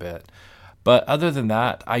quite a bit. But other than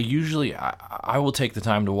that, I will take the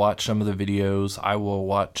time to watch some of the videos. I will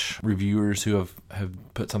watch reviewers who have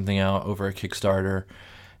put something out over a Kickstarter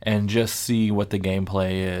and just see what the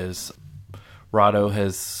gameplay is. Rahdo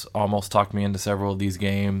has almost talked me into several of these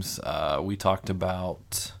games. We talked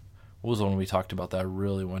about... What was the one we talked about that I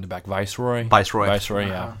really wanted to back? Viceroy,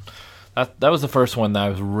 yeah. That was the first one that I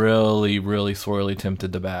was really, really sorely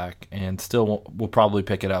tempted to back, and still will probably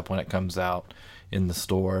pick it up when it comes out in the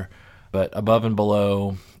store. But Above and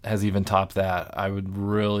Below has even topped that. I would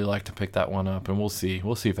really like to pick that one up, and we'll see.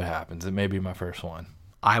 We'll see if it happens. It may be my first one.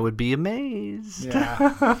 I would be amazed.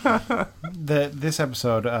 Yeah. This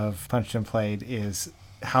episode of Punched and Played is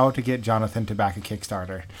how to get Jonathan to back a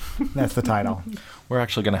Kickstarter. That's the title. We're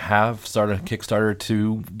actually going to start a Kickstarter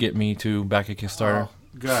to get me to back a Kickstarter. Oh,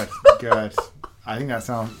 good. I think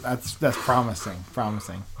that's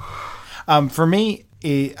promising. For me,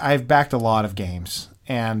 I've backed a lot of games,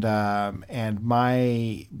 and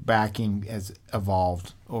my backing has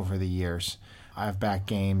evolved over the years. I've backed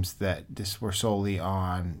games that just were solely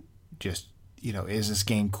on just, is this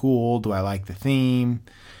game cool? Do I like the theme?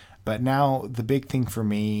 But now the big thing for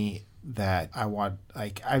me that I want,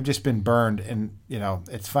 I've just been burned, and,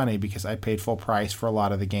 it's funny because I paid full price for a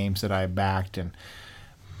lot of the games that I backed, and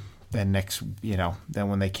then then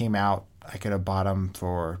when they came out, I could have bought them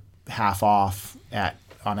for half off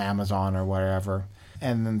on Amazon or whatever.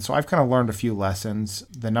 And then, so I've kind of learned a few lessons.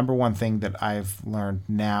 The number one thing that I've learned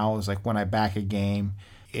now is when I back a game,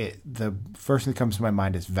 the first thing that comes to my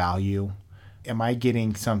mind is value. Am I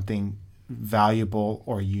getting something valuable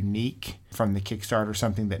or unique from the Kickstarter,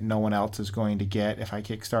 something that no one else is going to get if I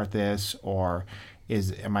kickstart this? Or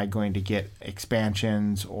am I going to get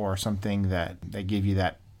expansions or something that they give you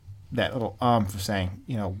that little for saying,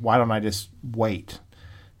 why don't I just wait?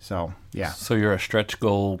 So, yeah. So you're a stretch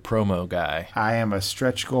goal promo guy. I am a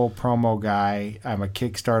stretch goal promo guy. I'm a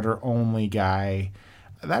Kickstarter only guy.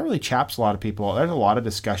 That really chaps a lot of people. There's a lot of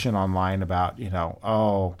discussion online about,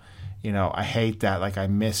 I hate that. I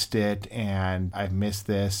missed it, and I missed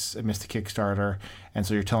this. I missed the Kickstarter. And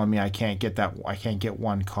so you're telling me I can't get that. I can't get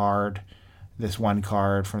this one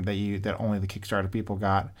card from that only the Kickstarter people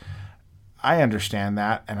got. I understand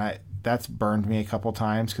that, and that's burned me a couple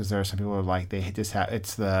times because there are some people who are they just have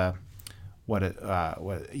it's the what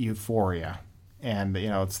Euphoria, and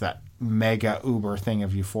it's that mega uber thing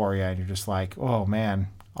of Euphoria, and you're just like, oh man,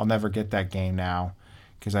 I'll never get that game now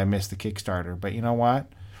because I missed the Kickstarter. But you know what?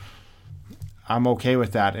 I'm okay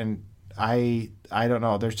with that, and I don't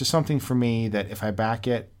know. There's just something for me that if I back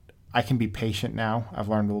it, I can be patient now. I've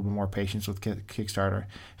learned a little bit more patience with Kickstarter.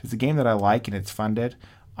 If it's a game that I like and it's funded,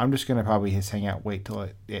 I'm just going to probably just hang out, wait till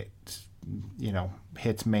it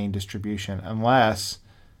hits main distribution, unless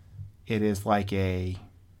it is unless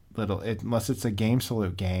it's a Game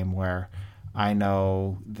Salute game where I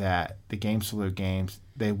know that the Game Salute games,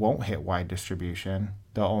 they won't hit wide distribution.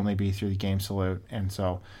 They'll only be through the Game Salute, and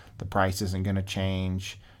so the price isn't going to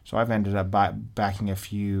change. So I've ended up backing a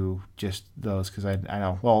few, just those, because I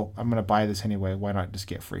know, well, I'm going to buy this anyway. Why not just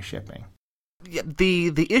get free shipping? Yeah,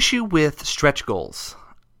 the issue with stretch goals,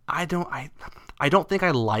 I don't think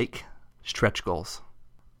I like stretch goals.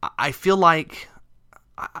 I feel like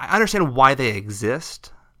I understand why they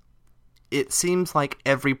exist. It seems like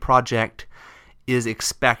every project is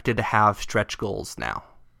expected to have stretch goals now.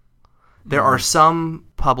 There are some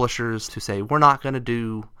publishers who say, we're not going to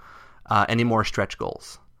do any more stretch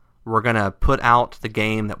goals. We're going to put out the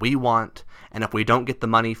game that we want, and if we don't get the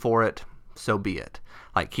money for it, so be it.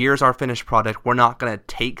 Here's our finished product. We're not going to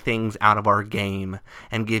take things out of our game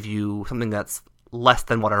and give you something that's less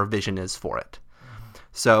than what our vision is for it.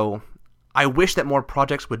 So I wish that more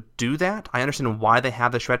projects would do that. I understand why they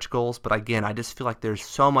have the stretch goals, but again, I just feel like there's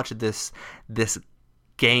so much of this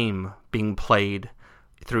game being played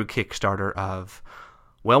through Kickstarter of,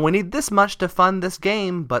 well, we need this much to fund this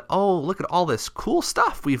game, but oh, look at all this cool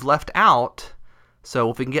stuff we've left out.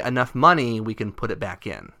 So if we can get enough money, we can put it back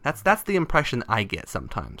in. That's the impression I get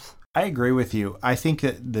sometimes. I agree with you. I think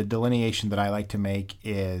that the delineation that I like to make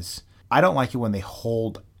is I don't like it when they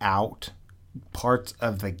hold out parts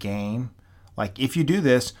of the game. Like, if you do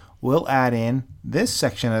this, we'll add in this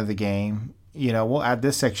section of the game. We'll add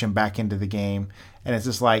this section back into the game. And it's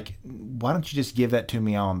just like, why don't you just give that to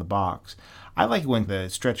me on the box? I like when the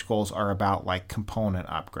stretch goals are about like component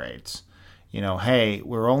upgrades. Hey,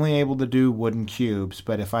 we're only able to do wooden cubes,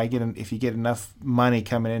 but if you get enough money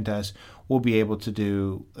coming into us, we'll be able to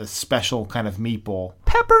do a special kind of meeple.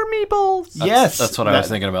 Pepper meeples. Yes, that's what I was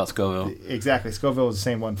thinking about Scoville. Exactly, Scoville was the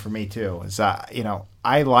same one for me too.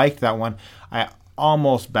 I liked that one. I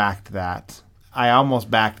almost backed that.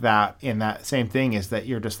 In that same thing is that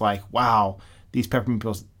you're just like, wow, these pepper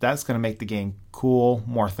meeples. That's going to make the game cool,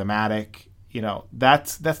 more thematic.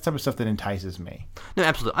 That's the type of stuff that entices me. No,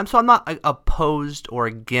 absolutely. I'm not opposed or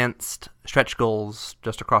against stretch goals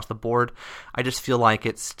just across the board. I just feel like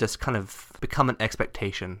it's just kind of become an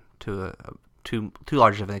expectation to too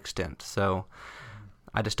large of an extent. So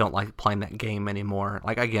I just don't like playing that game anymore.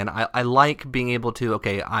 Like, again, I like being able to,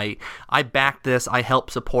 okay, I backed this, I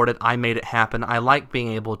helped support it, I made it happen. I like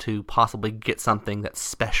being able to possibly get something that's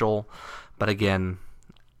special. But again,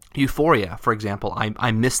 Euphoria, for example,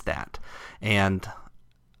 I missed that. And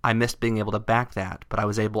I missed being able to back that, but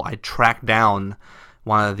I tracked down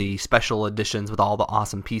one of the special editions with all the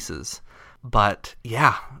awesome pieces. But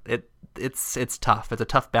yeah, it's tough. It's a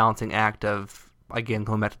tough balancing act of, again,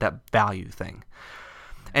 going back to that value thing.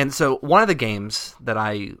 And so one of the games that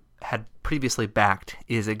I had previously backed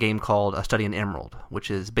is a game called A Study in Emerald,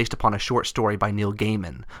 which is based upon a short story by Neil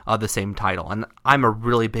Gaiman of the same title. And I'm a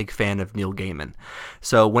really big fan of Neil Gaiman.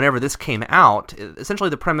 So whenever this came out,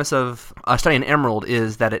 essentially the premise of A Study in Emerald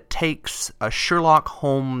is that it takes a Sherlock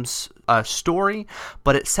Holmes story,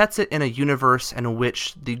 but it sets it in a universe in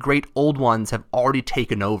which the great old ones have already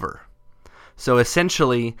taken over. So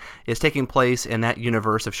essentially, it's taking place in that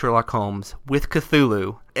universe of Sherlock Holmes with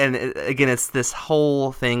Cthulhu. And again, it's this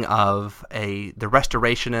whole thing of the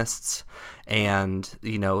restorationists and,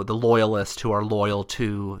 the loyalists who are loyal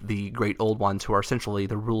to the great old ones who are essentially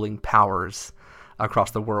the ruling powers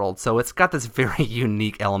across the world. So it's got this very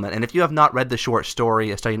unique element. And if you have not read the short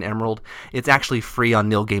story, A Study in Emerald, it's actually free on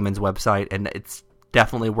Neil Gaiman's website, and it's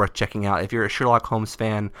definitely worth checking out. If you're a Sherlock Holmes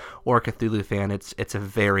fan or a Cthulhu fan, it's a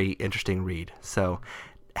very interesting read. So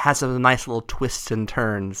it has some nice little twists and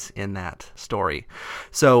turns in that story.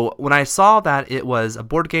 So when I saw that it was a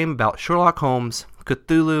board game about Sherlock Holmes,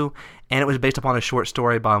 Cthulhu, and it was based upon a short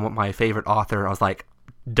story by my favorite author, I was like,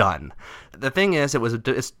 done. The thing is,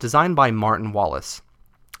 it's designed by Martin Wallace.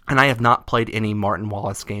 And I have not played any Martin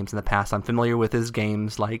Wallace games in the past. I'm familiar with his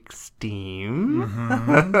games like Steam.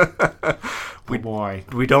 Mm-hmm.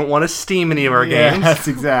 We don't want to Steam any of our games. Yes,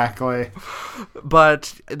 exactly.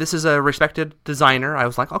 But this is a respected designer. I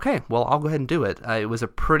was like, okay, well, I'll go ahead and do it. It was a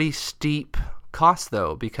pretty steep cost,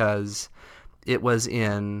 though, because it was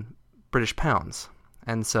in British pounds.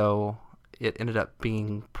 And so it ended up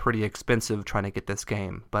being pretty expensive trying to get this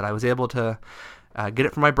game. But I was able to get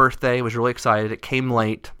it for my birthday. I was really excited. It came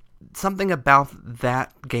late. Something about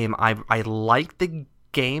that game, I like the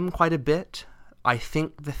game quite a bit. I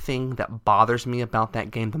think the thing that bothers me about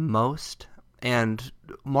that game the most, and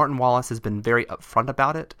Martin Wallace has been very upfront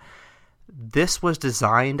about it, this was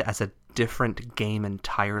designed as a different game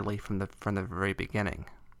entirely from the very beginning.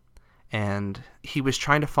 And he was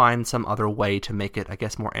trying to find some other way to make it, I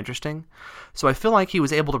guess, more interesting. So I feel like he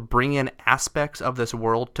was able to bring in aspects of this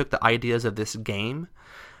world, took the ideas of this game,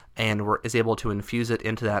 and is able to infuse it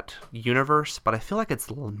into that universe. But I feel like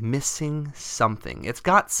it's missing something. It's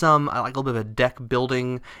got some, like, a little bit of a deck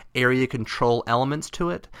building, area control elements to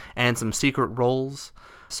it, and some secret roles.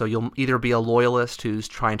 So you'll either be a loyalist who's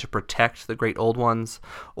trying to protect the great old ones,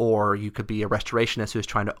 or you could be a restorationist who's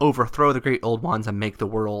trying to overthrow the great old ones and make the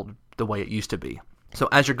world the way it used to be. So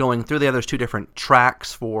as you're going through there's two different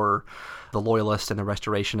tracks for the loyalist and the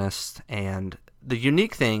restorationist. And the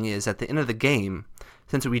unique thing is at the end of the game,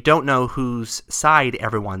 since we don't know whose side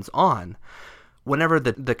everyone's on, whenever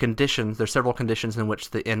the conditions, there's several conditions in which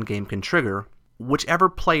the end game can trigger, whichever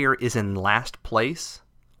player is in last place,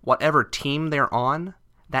 whatever team they're on,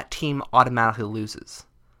 that team automatically loses.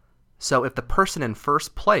 So if the person in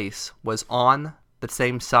first place was on the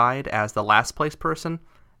same side as the last place person,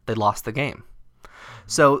 they lost the game.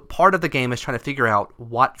 So part of the game is trying to figure out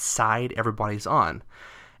what side everybody's on.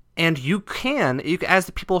 And you can, as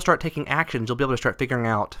the people start taking actions, you'll be able to start figuring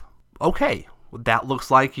out, okay, that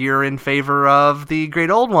looks like you're in favor of the great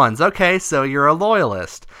old ones. Okay, so you're a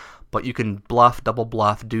loyalist. but you can bluff, double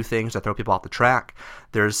bluff, do things to throw people off the track.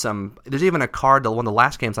 There's even a card, one of the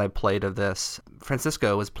last games I played of this,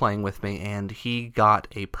 Francisco was playing with me, and he got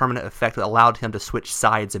a permanent effect that allowed him to switch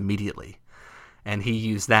sides immediately. And he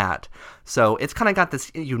used that. So it's kind of got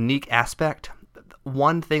this unique aspect.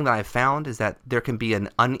 One thing that I've found is that there can be an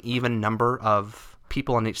uneven number of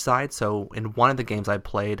people on each side. So in one of the games I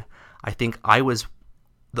played, I think I was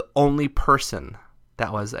the only person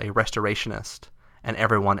that was a restorationist, and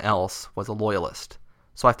everyone else was a loyalist.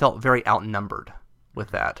 So I felt very outnumbered with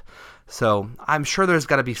that. So I'm sure there's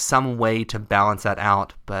got to be some way to balance that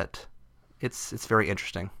out, but it's very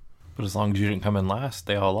interesting. But as long as you didn't come in last,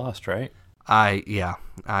 they all lost, right? Oh,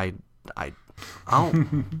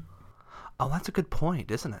 that's a good point,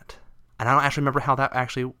 isn't it? And I don't actually remember how that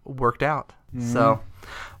actually worked out. So,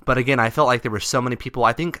 but again, I felt like there were so many people.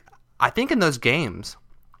 I think in those games,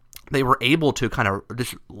 they were able to kind of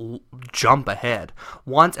just jump ahead.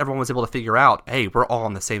 Once everyone was able to figure out, hey, we're all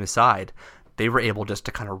on the same side, they were able just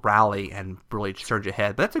to kind of rally and really surge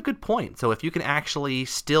ahead. But that's a good point. So if you can actually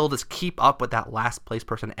still just keep up with that last place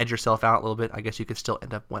person, edge yourself out a little bit, I guess you could still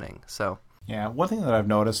end up winning. So yeah, one thing that I've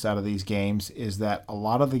noticed out of these games is that a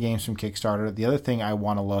lot of the games from Kickstarter, the other thing I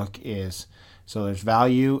want to look is, so there's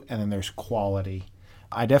value and then there's quality.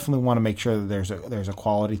 I definitely want to make sure that there's a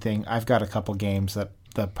quality thing. I've got a couple games that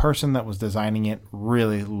the person that was designing it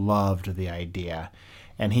really loved the idea,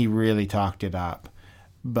 and he really talked it up.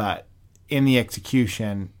 But in the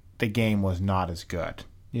execution, the game was not as good.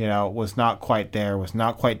 Was not quite there, was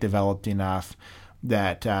not quite developed enough,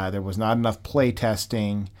 that there was not enough play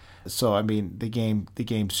testing. So, I mean, the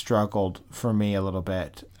game struggled for me a little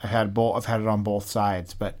bit. I've had it on both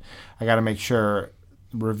sides, but I got to make sure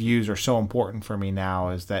reviews are so important for me now,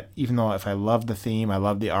 is that even though if I love the theme, I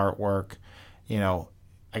love the artwork,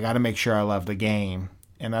 I got to make sure I love the game.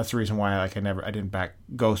 And that's the reason why I didn't back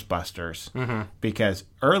Ghostbusters, because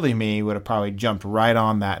early me would have probably jumped right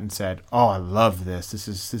on that and said, "Oh, I love this. This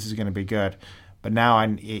is going to be good." But now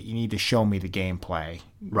you need to show me the gameplay.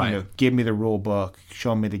 Right. Give me the rule book,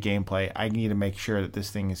 show me the gameplay. I need to make sure that this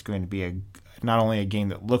thing is going to be not only a game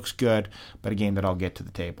that looks good, but a game that I'll get to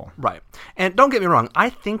the table. Right. And don't get me wrong, I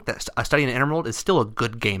think that Study in Emerald is still a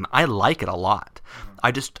good game. I like it a lot.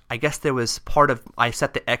 I guess there was I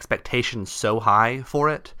set the expectations so high for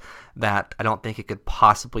it that I don't think it could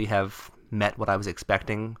possibly have met what I was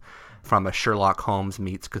expecting from a Sherlock Holmes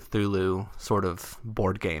meets Cthulhu sort of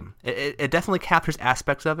board game. It definitely captures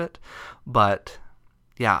aspects of it, but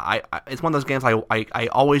yeah, it's one of those games I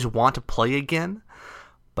always want to play again,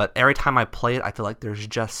 but every time I play it, I feel like there's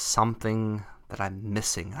just something that I'm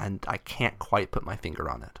missing, and I can't quite put my finger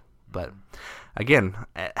on it. But again,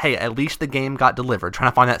 hey, at least the game got delivered. Trying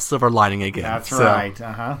to find that silver lining again. That's right.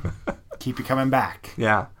 Keep you coming back.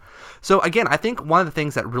 Yeah. So again, I think one of the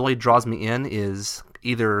things that really draws me in is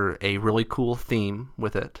either a really cool theme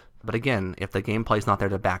with it, but again, if the gameplay's not there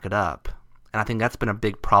to back it up, and I think that's been a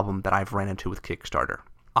big problem that I've ran into with Kickstarter.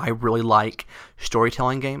 I really like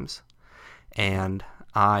storytelling games, and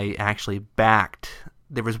I actually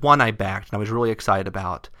there was one I backed and I was really excited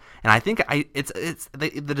about, and I think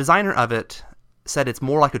the designer of it said it's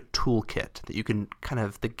more like a toolkit that you can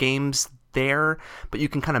the game's there, but you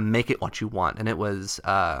can kind of make it what you want. And it was,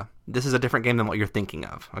 this is a different game than what you're thinking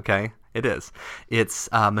of, okay? It is. It's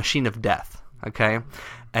Machine of Death, okay?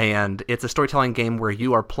 And it's a storytelling game where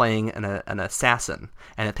you are playing an assassin,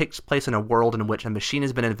 and it takes place in a world in which a machine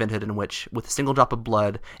has been invented in which, with a single drop of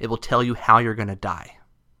blood, it will tell you how you're going to die,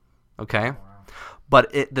 okay? Oh, wow.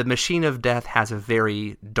 But the Machine of Death has a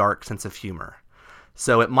very dark sense of humor.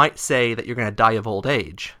 So it might say that you're going to die of old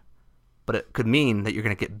age, but it could mean that you're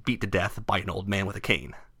going to get beat to death by an old man with a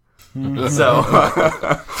cane. So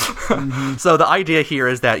the idea here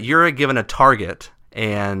is that you're given a target,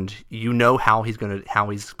 and you know how he's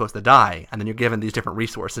supposed to die, and then you're given these different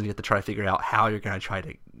resources, and you have to try to figure out how you're going to try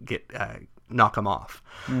to get knock him off.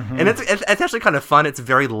 And it's actually kind of fun. It's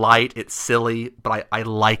very light, it's silly, but I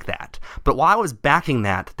like that. But while I was backing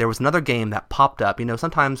that, there was another game that popped up.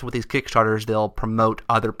 Sometimes with these Kickstarters, they'll promote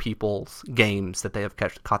other people's games that they have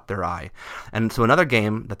caught their eye. And so another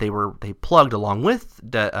game that they plugged along with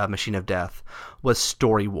Machine of Death was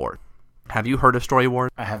Story Wars. Have you heard of Story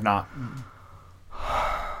Wars? I have not.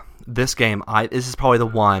 This game, this is probably the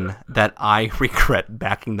one that I regret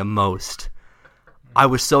backing the most. I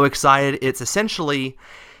was so excited. It's essentially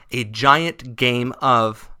a giant game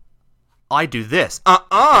of, I do this.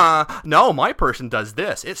 No, my person does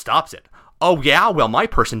this. It stops it. Oh, yeah? Well, my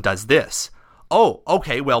person does this. Oh,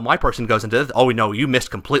 okay, well, my person goes into this. Oh, no, you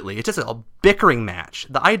missed completely. It's just a bickering match.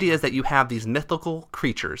 The idea is that you have these mythical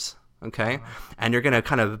creatures, okay? And you're going to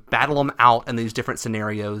kind of battle them out in these different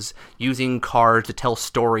scenarios using cards to tell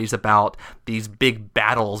stories about these big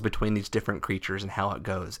battles between these different creatures and how it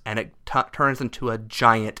goes. And it turns into a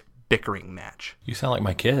giant bickering match. You sound like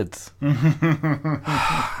my kids.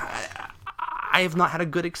 I have not had a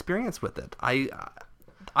good experience with it.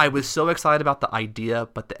 I was so excited about the idea,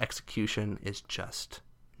 but the execution is just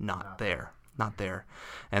not there. Not there.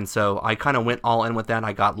 And so I kind of went all in with that.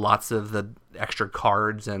 I got lots of the extra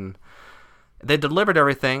cards, and they delivered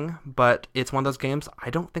everything, but it's one of those games, I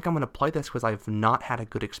don't think I'm going to play this because I've not had a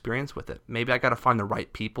good experience with it. Maybe I got to find the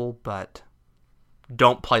right people, but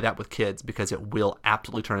don't play that with kids because it will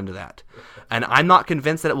absolutely turn into that. And I'm not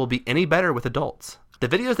convinced that it will be any better with adults. The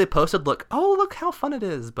videos they posted look how fun it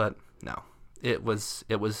is, but no, it was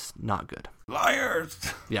not good.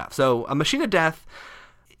 Liars! Yeah, so A Machine of Death,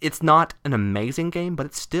 it's not an amazing game, but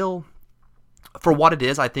it's still, for what it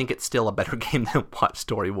is, I think it's still a better game than what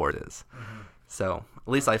Story Wars is. Mm-hmm. So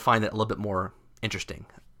at least I find it a little bit more interesting,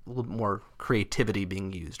 a little bit more creativity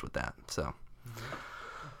being used with that. So,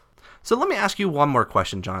 So let me ask you one more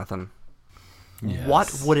question, Jonathan. Yes.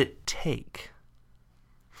 What would it take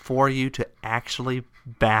for you to actually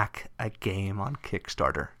back a game on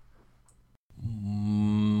Kickstarter?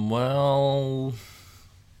 Well,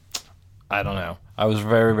 I don't know. I was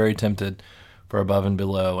very, very tempted for Above and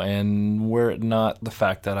Below, and were it not the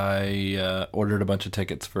fact that I ordered a bunch of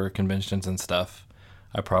tickets for conventions and stuff,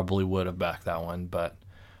 I probably would have backed that one, but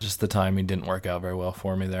just the timing didn't work out very well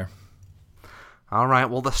for me there. All right,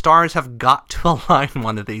 well, the stars have got to align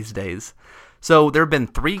one of these days. So there have been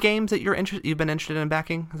 3 games that you've been interested in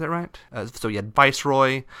backing, is that right? So you had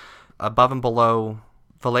Viceroy, Above and Below,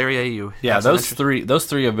 Valeria. Those three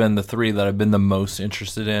have been the 3 that I've been the most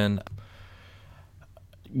interested in.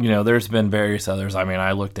 You know, there's been various others. I mean,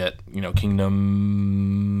 I looked at,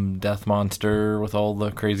 Kingdom Death Monster with all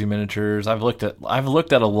the crazy miniatures. I've looked at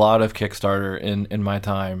a lot of Kickstarter in my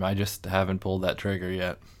time. I just haven't pulled that trigger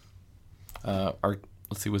yet.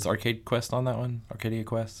 Let's see, was Arcade Quest on that one? Arcadia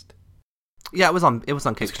Quest? Yeah, it was on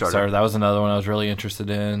Kickstarter. Sorry, that was another one I was really interested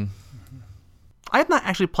in. I have not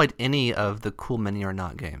actually played any of the Cool Mini or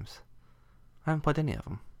Not games. I haven't played any of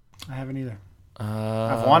them. I haven't either.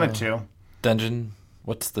 I've wanted to. Dungeon.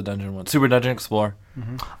 What's the dungeon one? Super Dungeon Explorer.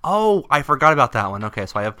 Mm-hmm. Oh, I forgot about that one. Okay,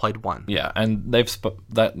 so I have played one. Yeah, and they've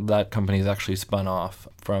that company's actually spun off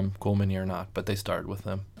from Cool Mini or Not, but they started with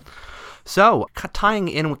them. So, tying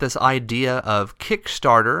in with this idea of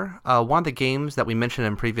Kickstarter, one of the games that we mentioned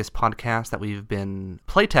in previous podcasts that we've been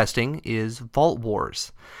playtesting is Vault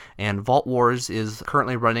Wars. And Vault Wars is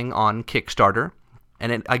currently running on Kickstarter.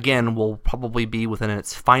 And it, again, will probably be within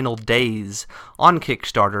its final days on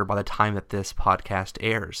Kickstarter by the time that this podcast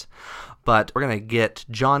airs. But we're going to get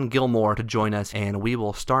John Gilmore to join us, and we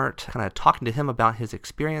will start kind of talking to him about his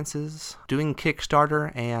experiences doing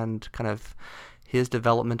Kickstarter and kind of his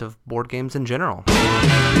development of board games in general.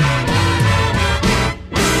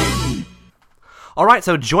 All right,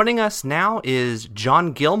 so joining us now is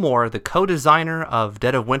John Gilmore, the co-designer of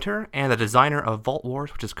Dead of Winter and the designer of Vault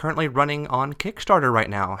Wars, which is currently running on Kickstarter right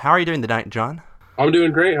now. How are you doing tonight, John? I'm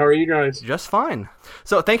doing great. How are you guys? Just fine.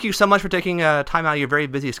 So thank you so much for taking time out of your very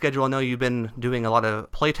busy schedule. I know you've been doing a lot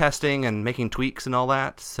of playtesting and making tweaks and all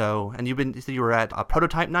that. So, and you said you were at a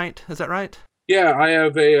prototype night, is that right? Yeah, I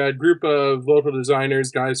have a group of local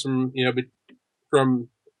designers, guys from from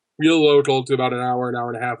real local to about an hour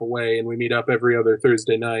and a half away, and we meet up every other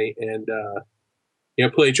Thursday night and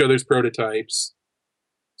play each other's prototypes.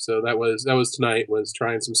 So that was tonight, was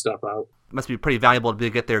trying some stuff out. Must be pretty valuable to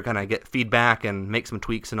get there, kind of get feedback and make some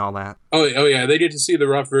tweaks and all that. Oh yeah, they get to see the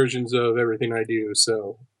rough versions of everything I do,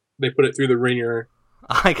 so they put it through the ringer.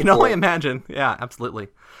 I can only imagine. Yeah, absolutely.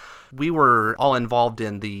 We were all involved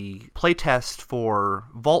in the playtest for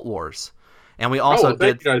Vault Wars. And we also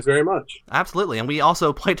thank you guys very much. Absolutely. And we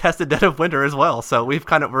also playtested Dead of Winter as well. So we're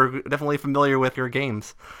definitely familiar with your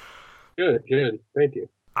games. Good. Thank you.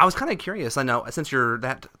 I was kind of curious. I know since you're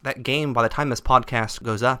that game, by the time this podcast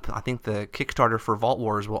goes up, I think the Kickstarter for Vault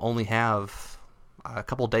Wars will only have a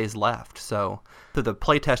couple days left. So through the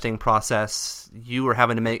playtesting process, you're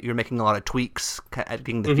making a lot of tweaks at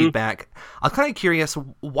getting the feedback. I was kind of curious,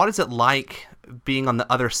 what is it like being on the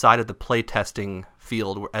other side of the playtesting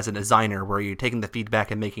field as a designer, where you're taking the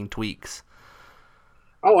feedback and making tweaks?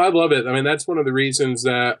 Oh, I love it. I mean, that's one of the reasons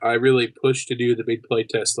that I really pushed to do the big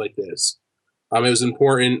playtest like this. It was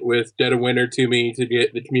important with Dead of Winter to me to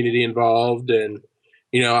get the community involved, and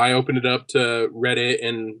I opened it up to Reddit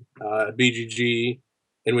and BGG,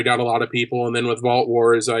 and we got a lot of people. And then with Vault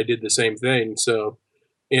Wars, I did the same thing. So,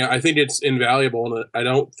 I think it's invaluable, and I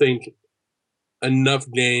don't think enough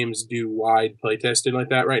games do wide playtesting like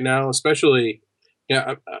that right now, especially,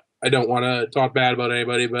 yeah, I don't want to talk bad about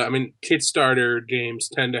anybody, but I mean, Kickstarter games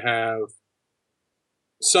tend to have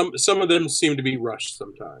some of them seem to be rushed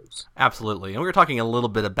sometimes. Absolutely. And we were talking a little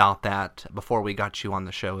bit about that before we got you on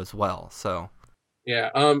the show as well. So yeah,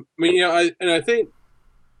 I mean, you know, I think,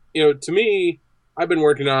 you know, to me, I've been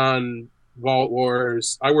working on Vault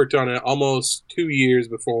Wars. I worked on it almost 2 years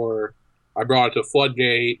before I brought it to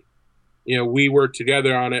Floodgate. You know, we worked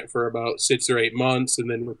together on it for about 6 or 8 months,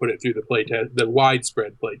 and then we put it through the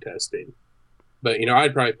widespread play testing. But, you know,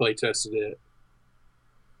 I'd probably play tested it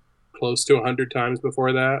close to 100 times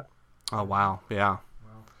before that. Oh, wow. Yeah.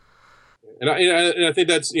 And I think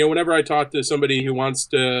that's, you know, whenever I talk to somebody who wants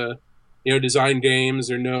to, you know, design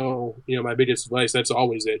games or know, you know, my biggest advice, that's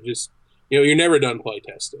always it. Just, you know, you're never done play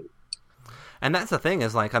testing. And that's the thing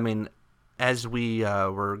is, like, I mean, as we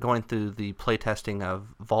were going through the playtesting of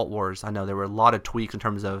Vault Wars, I know there were a lot of tweaks in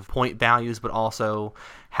terms of point values, but also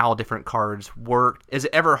how different cards worked. Is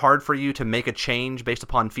it ever hard for you to make a change based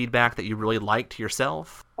upon feedback that you really liked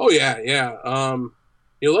yourself? Oh, yeah.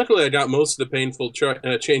 You know, luckily I got most of the painful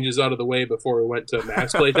changes out of the way before we went to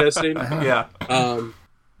mass playtesting. Yeah.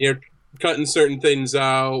 You know, cutting certain things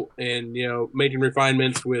out and, you know, making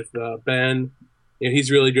refinements with Ben. You know, he's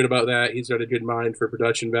really good about that. He's got a good mind for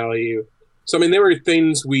production value. So, I mean, there were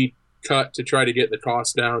things we cut to try to get the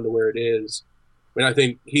cost down to where it is. I mean, I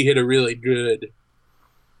think he hit a really good,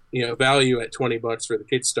 you know, value at $20 for the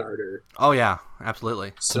Kickstarter. Oh, yeah,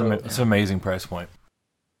 absolutely. So It's an amazing price point.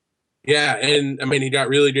 yeah, and I mean, he got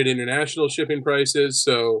really good international shipping prices.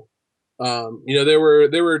 So, you know, there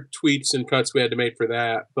were tweaks and cuts we had to make for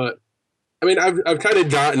that. But I mean, I've kind of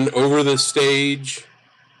gotten over the stage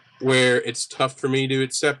where it's tough for me to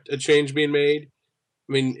accept a change being made.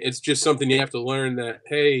 I mean, it's just something you have to learn that,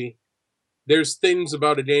 hey, there's things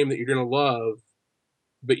about a game that you're going to love,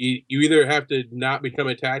 but you either have to not become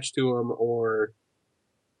attached to them or,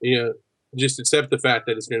 you know, just accept the fact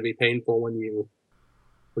that it's going to be painful when you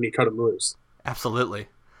cut them loose. Absolutely.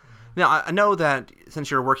 Now, I know that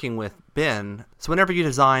since you're working with Ben, so whenever you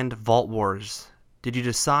designed Vault Wars, did you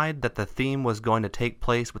decide that the theme was going to take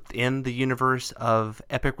place within the universe of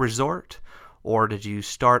Epic Resort, or did you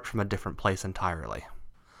start from a different place entirely?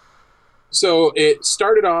 So it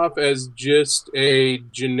started off as just a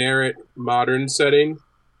generic modern setting.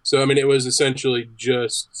 So, I mean, it was essentially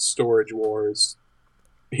just Storage Wars.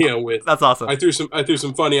 You know, with That's awesome. I threw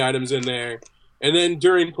some funny items in there. And then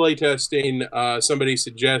during playtesting, somebody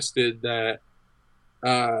suggested that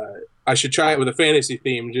I should try it with a fantasy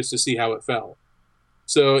theme just to see how it felt.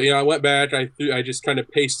 So, you know, I went back, I just kind of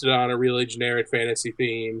pasted on a really generic fantasy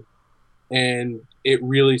theme, and it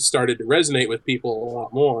really started to resonate with people a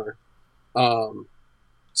lot more.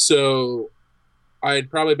 So I had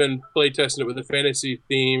probably been playtesting it with a fantasy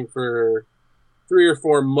theme for 3 or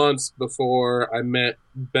 4 months before I met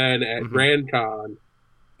Ben at Grand Con.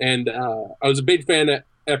 And I was a big fan of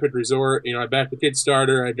Epic Resort. You know, I backed the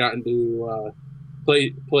Kickstarter. I'd gotten to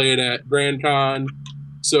play it at Grand Con.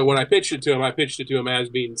 So when I pitched it to him as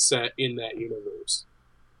being set in that universe.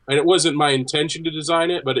 And it wasn't my intention to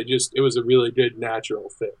design it, but it was a really good natural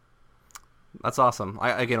fit. That's awesome.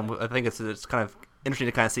 I think it's kind of interesting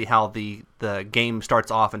to kind of see how the game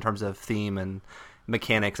starts off in terms of theme and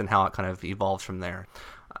mechanics and how it kind of evolves from there.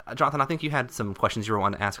 Jonathan, I think you had some questions you were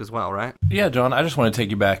wanting to ask as well, right? Yeah, John, I just want to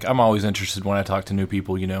take you back. I'm always interested when I talk to new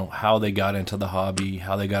people, you know, how they got into the hobby,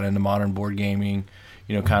 how they got into modern board gaming,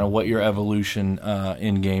 you know, kind of what your evolution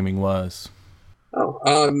in gaming was.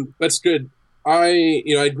 Oh, that's good.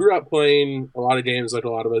 I grew up playing a lot of games like a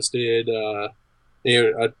lot of us did.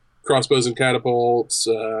 Crossbows and Catapults.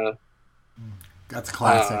 That's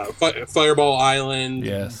classic. Fireball Island.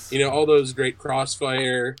 Yes. You know, all those great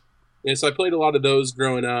Crossfire. Yeah, so I played a lot of those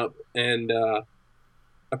growing up, and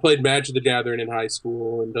I played Magic the Gathering in high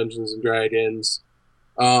school and Dungeons and Dragons.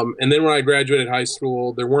 And then when I graduated high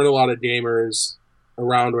school, there weren't a lot of gamers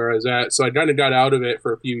around where I was at, so I kind of got out of it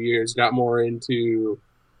for a few years, got more into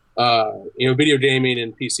video gaming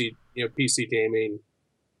and PC gaming.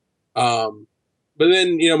 But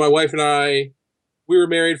then, you know, my wife and I, we were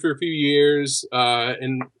married for a few years,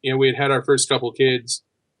 and you know, we had our first couple kids,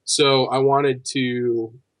 so I wanted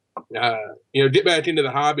to get back into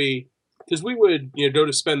the hobby, because we would, you know, go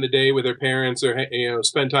to spend the day with their parents or, you know,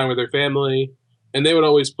 spend time with their family, and they would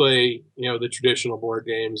always play, you know, the traditional board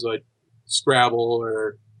games like Scrabble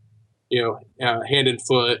or, you know, Hand and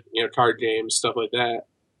Foot, you know, card games, stuff like that.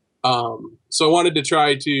 So I wanted to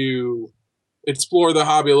try to explore the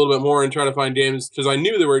hobby a little bit more and try to find games, because I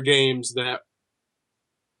knew there were games that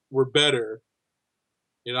were better.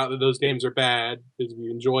 You know, not that those games are bad, because if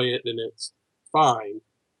you enjoy it, then it's fine.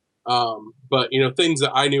 But things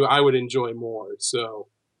that I knew I would enjoy more. So,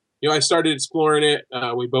 I started exploring it.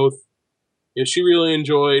 We both, she really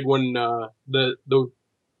enjoyed when the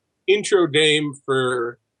intro game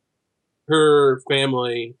for her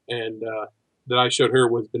family and that I showed her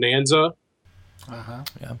was Bonanza.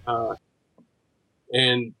 Yeah.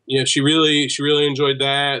 And she really enjoyed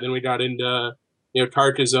that. Then we got into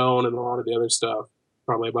Carcassonne and a lot of the other stuff.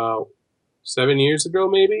 Probably about 7 years ago,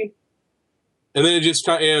 maybe. And then it just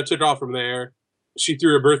took off from there. She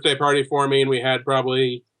threw a birthday party for me, and we had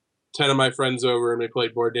probably 10 of my friends over, and we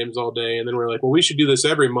played board games all day. And then we were like, well, we should do this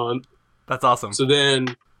every month. That's awesome. So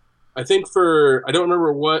then I think I don't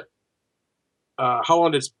remember how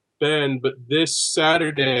long it's been, but this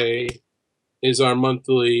Saturday is our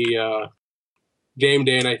monthly game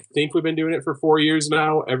day, and I think we've been doing it for 4 years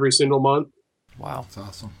now, every single month. Wow. That's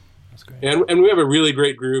awesome. That's great. And we have a really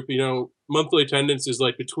great group. Monthly attendance is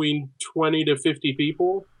like between 20 to 50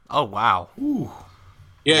 people. Oh, wow. Ooh.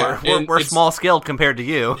 Yeah. We're small scaled compared to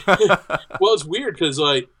you. Well, it's weird because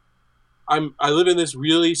I live in this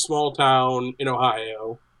really small town in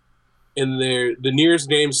Ohio, and the nearest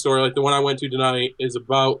game store, like the one I went to tonight, is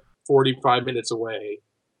about 45 minutes away.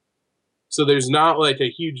 So there's not like a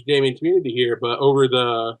huge gaming community here, but over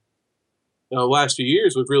the last few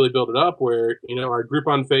years, we've really built it up where, our group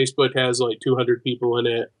on Facebook has like 200 people in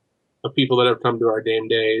it, of people that have come to our game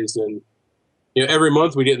days. And, every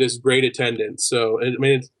month we get this great attendance. So, I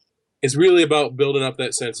mean, it's really about building up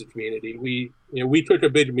that sense of community. We cook a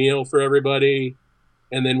big meal for everybody,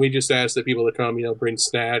 and then we just ask that people to come, bring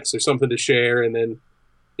snacks or something to share. And then,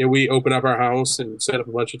 we open up our house and set up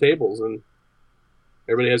a bunch of tables, and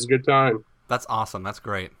everybody has a good time. That's awesome. That's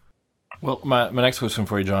great. Well, my next question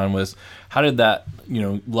for you, John, was how did that,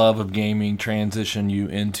 love of gaming transition you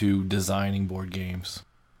into designing board games?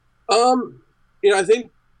 I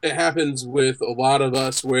think it happens with a lot of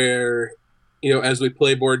us where, as we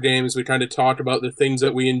play board games, we kind of talk about the things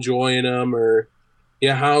that we enjoy in them, or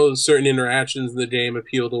how certain interactions in the game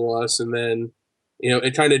appeal to us. And then,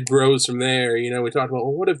 it kind of grows from there. We talk about,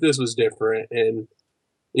 well, what if this was different? And,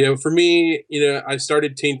 for me, I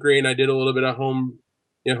started tinkering. I did a little bit of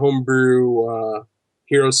homebrew,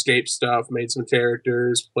 HeroScape stuff, made some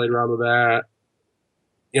characters, played around with that,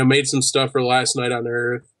 made some stuff for Last Night on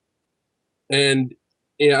Earth. And,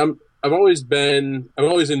 I've always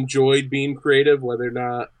enjoyed being creative, whether or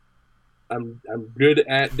not I'm good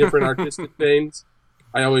at different artistic things.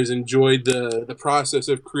 I always enjoyed the process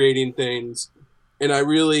of creating things, and I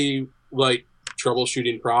really like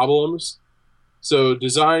troubleshooting problems. So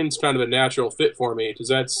design's kind of a natural fit for me, because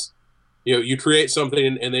that's, you create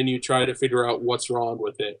something and then you try to figure out what's wrong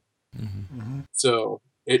with it. Mm-hmm. So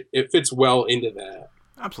it fits well into that.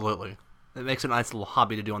 Absolutely. It makes it a nice little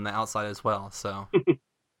hobby to do on the outside as well. So,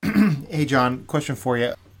 Hey, John, question for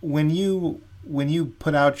you. When you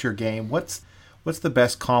put out your game, what's the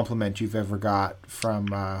best compliment you've ever got from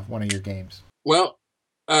one of your games? Well,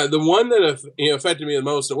 the one that affected me the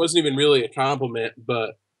most, it wasn't even really a compliment,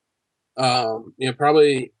 but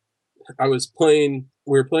probably we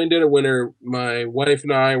were playing Dead of Winter. My wife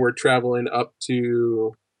and I were traveling up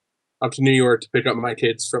to New York to pick up my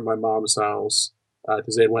kids from my mom's house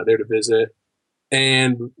because they went there to visit.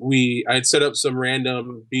 And I had set up some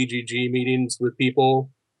random BGG meetings with people.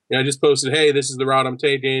 I just posted, hey, this is the route I'm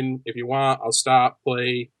taking. If you want, I'll stop at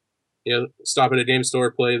a game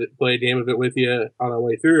store, play a game of it with you on our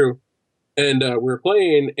way through. And we were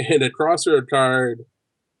playing, and a crossroad card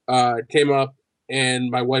came up,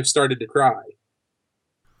 and my wife started to cry.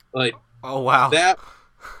 Like, oh wow, that,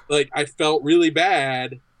 like, I felt really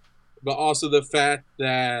bad, but also the fact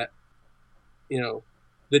that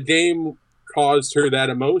the game caused her that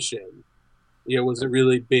emotion, was a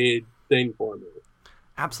really big thing for me.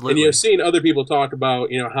 Absolutely. And seeing other people talk about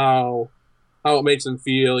how it makes them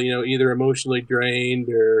feel, either emotionally drained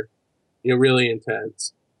or really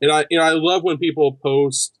intense. And I love when people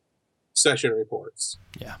post session reports.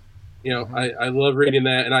 Yeah. I love reading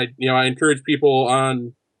that, and I encourage people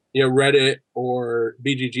on Reddit or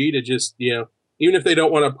BGG to just even if they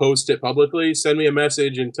don't want to post it publicly, send me a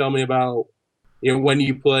message and tell me about when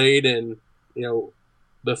you played and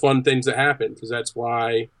the fun things that happened, because that's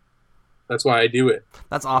why I do it.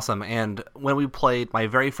 That's awesome. And when we played my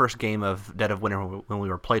very first game of Dead of Winter, when we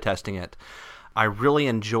were playtesting it, I really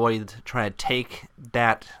enjoyed trying to take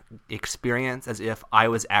that experience as if I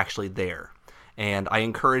was actually there. And I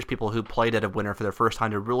encourage people who play Dead of Winter for their first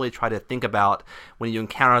time to really try to think about when you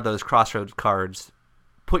encounter those crossroads cards,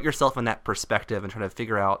 put yourself in that perspective and try to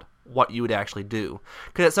figure out what you would actually do.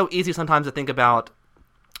 Because it's so easy sometimes to think about,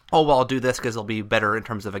 oh, well, I'll do this because it'll be better in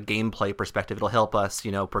terms of a gameplay perspective. It'll help us,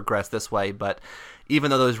 progress this way. But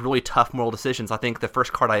even though those really tough moral decisions, I think the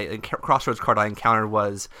first Crossroads card I encountered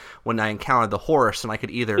was when I encountered the horse, and I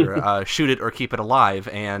could either shoot it or keep it alive.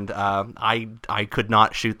 And I could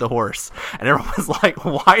not shoot the horse. And everyone was like,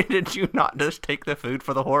 why did you not just take the food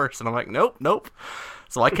for the horse? And I'm like, nope.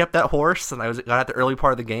 So I kept that horse, and I got at the early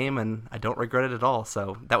part of the game, and I don't regret it at all.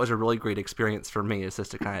 So that was a really great experience for me, is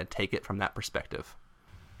just to kind of take it from that perspective.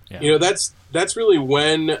 Yeah. That's really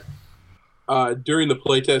when, during the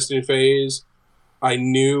playtesting phase, I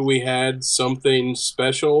knew we had something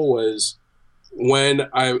special. Was when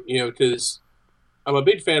because I'm a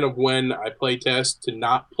big fan of when I playtest to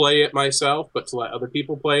not play it myself, but to let other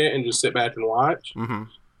people play it and just sit back and watch. Mm-hmm.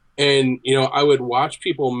 And I would watch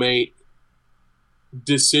people make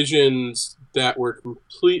decisions that were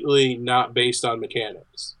completely not based on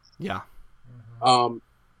mechanics. Yeah.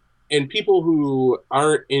 And people who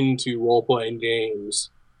aren't into role-playing games,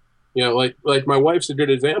 like my wife's a good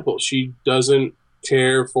example. She doesn't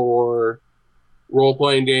care for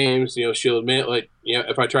role-playing games. She'll admit,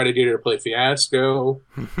 if I try to get her to play Fiasco,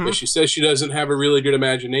 if she says she doesn't have a really good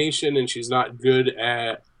imagination and she's not good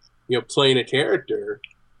at, playing a character.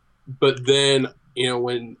 But then,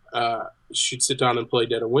 when she'd sit down and play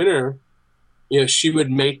Dead of Winter, she would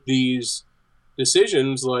make these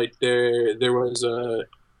decisions. Like there was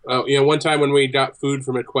one time when we got food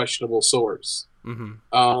from a questionable source,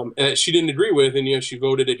 Mm-hmm. and she didn't agree with, and she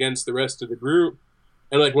voted against the rest of the group.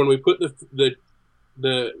 And when we put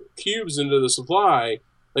the cubes into the supply,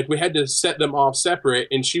 we had to set them off separate,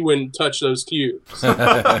 and she wouldn't touch those cubes. And if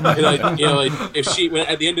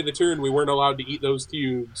at the end of the turn we weren't allowed to eat those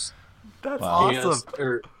cubes. That's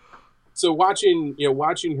awesome. So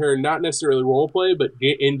watching her not necessarily role play, but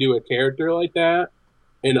get into a character like that,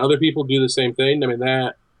 and other people do the same thing. I mean,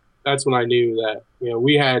 that's when I knew that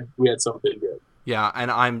we had something good. Yeah,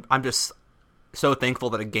 and I'm just so thankful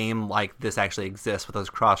that a game like this actually exists with those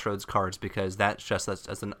Crossroads cards, because that's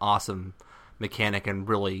an awesome mechanic, and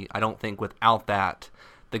really, I don't think without that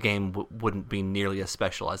the game wouldn't be nearly as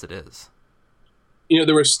special as it is.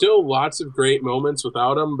 There were still lots of great moments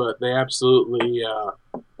without them, but they absolutely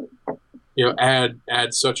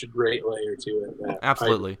add such a great layer to it.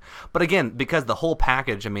 Absolutely. But again, because the whole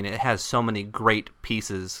package, it has so many great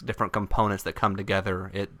pieces, different components that come together,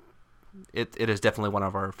 it is definitely one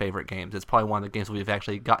of our favorite games. It's probably one of the games we've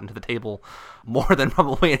actually gotten to the table more than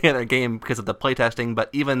probably any other game because of the playtesting. But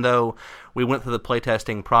even though we went through the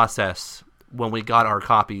playtesting process, when we got our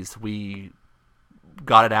copies, we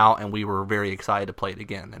got it out and we were very excited to play it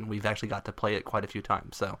again. And we've actually got to play it quite a few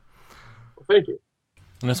times. So, well, thank you.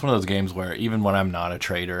 And it's one of those games where even when I'm not a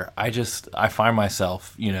trader, I find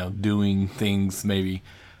myself, doing things maybe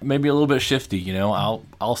a little bit shifty.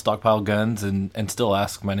 I'll stockpile guns and still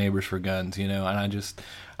ask my neighbors for guns. And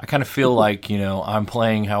I kind of feel like I'm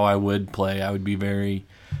playing how I would play. I would be very,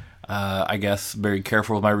 very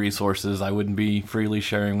careful with my resources. I wouldn't be freely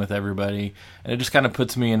sharing with everybody, and it just kind of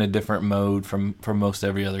puts me in a different mode from most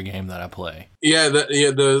every other game that I play. Yeah,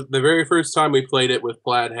 the very first time we played it with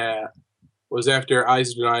Plaid Hat was after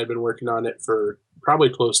Isaac and I had been working on it for probably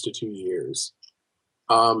close to 2 years.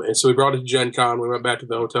 And so we brought it to Gen Con. We went back to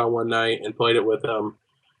the hotel one night and played it with them,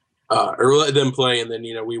 or let them play, and then,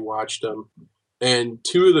 we watched them. And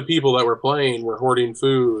two of the people that were playing were hoarding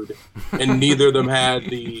food, and neither of them had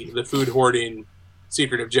the food hoarding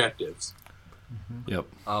secret objectives. Yep.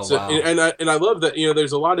 Oh, so, wow. And I love that,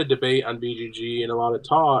 there's a lot of debate on BGG and a lot of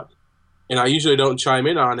talk, and I usually don't chime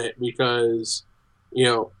in on it because,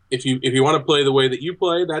 if you want to play the way that you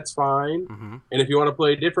play, that's fine. Mm-hmm. And if you want to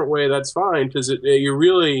play a different way, that's fine, because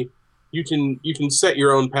you can set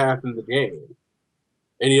your own path in the game.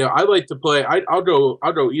 And I like to play. I'll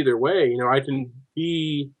go either way. I can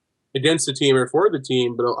be against the team or for the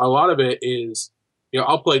team, but a lot of it is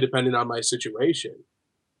I'll play depending on my situation.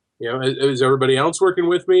 Is everybody else working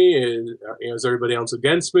with me? Is everybody else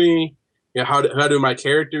against me? How do my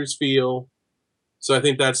characters feel? So I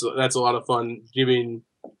think that's a lot of fun, giving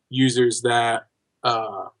users that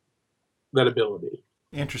ability.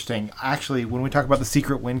 Interesting. Actually, when we talk about the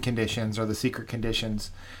secret win conditions or the secret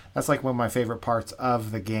conditions, that's like one of my favorite parts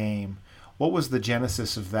of the game. What was the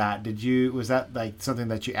genesis of that? Was that like something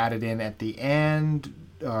that you added in at the end,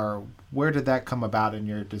 or where did that come about in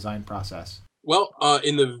your design process? Well,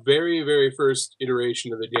 in the very, very first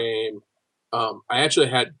iteration of the game, I actually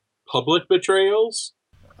had public betrayals.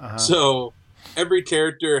 Uh-huh. So every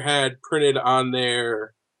character had printed on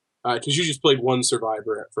their, because you just played one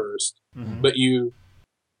survivor at first, Mm-hmm. but you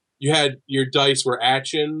had your dice were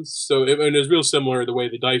actions. So it was real similar to the way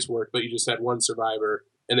the dice worked, but you just had one survivor,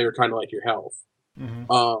 and they were kind of like your health.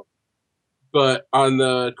 But on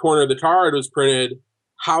the corner of the card was printed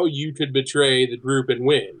how you could betray the group and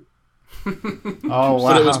win. Oh, wow.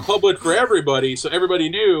 So it was public for everybody, so everybody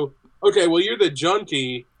knew, okay, well, you're the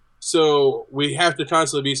junkie, so we have to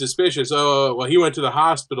constantly be suspicious. Oh, well, he went to the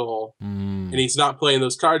hospital, and he's not playing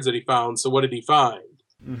those cards that he found, so what did he find?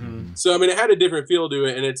 So, I mean, it had a different feel to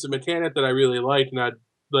it, and it's a mechanic that I really like, and I'd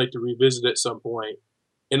like to revisit at some point.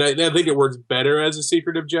 And I think it works better as a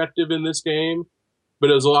secret objective in this game,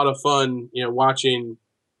 but it was a lot of fun, watching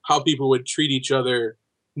how people would treat each other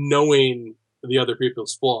knowing the other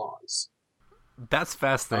people's flaws. That's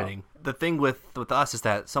fascinating. The thing with us is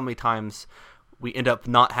that so many times we end up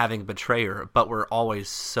not having a betrayer, but we're always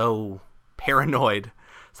so paranoid.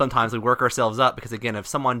 Sometimes we work ourselves up because, again, if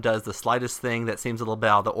someone does the slightest thing that seems a little bit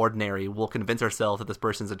out of the ordinary, we'll convince ourselves that this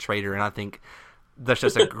person's a traitor, and I think that's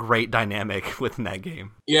just a great dynamic within that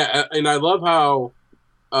game. Yeah, and I love how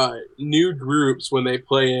new groups, when they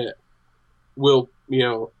play it, will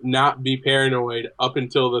not be paranoid up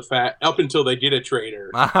until they get a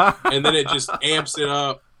traitor, and then it just amps it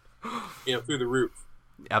up, through the roof.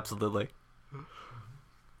 Absolutely.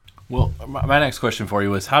 Well, my next question for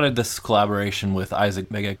you was, how did this collaboration with Isaac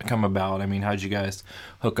Vega come about? I mean, how did you guys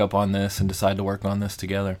hook up on this and decide to work on this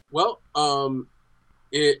together? Well, a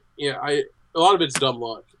lot of it's dumb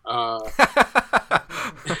luck.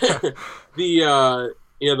 The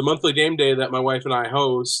monthly game day that my wife and I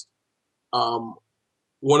host,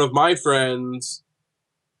 one of my friends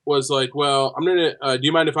was like, well, I'm going to, do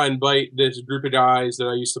you mind if I invite this group of guys that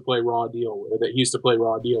I used to play Raw Deal with, that he used to play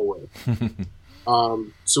Raw Deal with?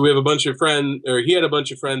 So we have a bunch of friends, or he had a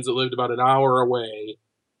bunch of friends that lived about an hour away.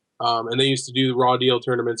 And they used to do Raw Deal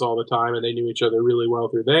tournaments all the time, and they knew each other really well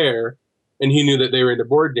through there. And he knew that they were into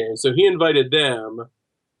board games. So he invited them.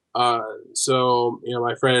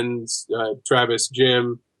 My friends, Travis,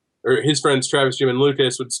 Jim, and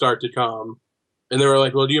Lucas would start to come. And they were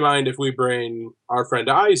like, well, do you mind if we bring our friend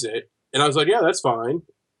Isaac? And I was like, yeah, that's fine.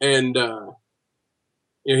 And,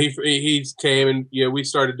 he came, and, we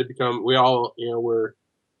started to were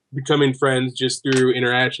becoming friends just through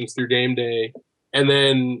interactions through game day. And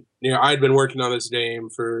then, I'd been working on this game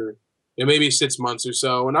for maybe 6 months or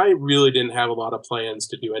so, and I really didn't have a lot of plans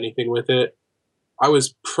to do anything with it. I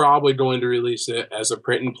was probably going to release it as a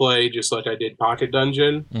print and play, just like I did Pocket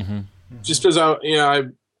Dungeon, just because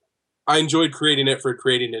I enjoyed creating it for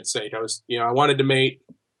creating its sake. I wanted to make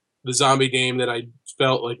the zombie game that I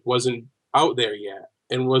felt like wasn't out there yet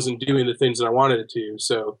and wasn't doing the things that I wanted it to.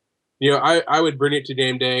 So, I would bring it to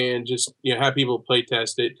game day and just, have people play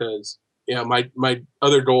test it, because, my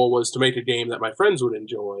other goal was to make a game that my friends would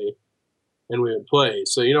enjoy and we would play.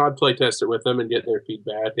 So, I'd play test it with them and get their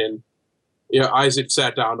feedback. And, Isaac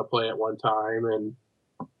sat down to play it one time, and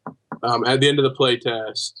at the end of the play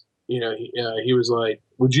test, he was like,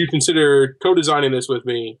 would you consider co-designing this with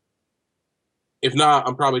me? If not,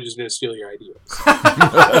 I'm probably just going to steal your ideas. So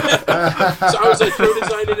I was like,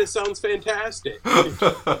 co-designing it sounds fantastic.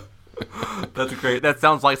 That's great. That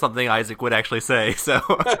sounds like something Isaac would actually say. So.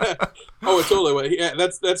 Oh, it totally would. Yeah,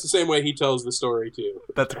 that's the same way he tells the story, too.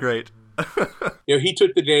 That's great. He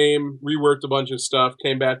took the game, reworked a bunch of stuff,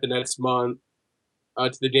 came back the next month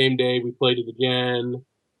to the game day. We played it again,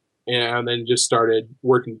 and then just started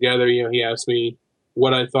working together. He asked me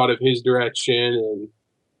what I thought of his direction,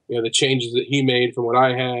 and the changes that he made from what I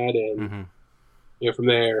had, and from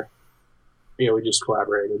there, we just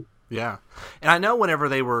collaborated. Yeah, and I know whenever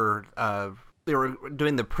they were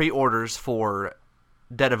doing the pre-orders for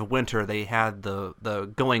Dead of Winter, they had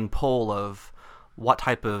the going poll of what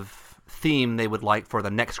type of theme they would like for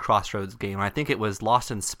the next Crossroads game. I think it was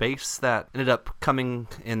Lost in Space that ended up coming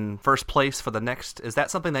in first place for the next. Is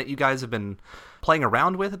that something that you guys have been playing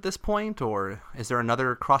around with at this point, or is there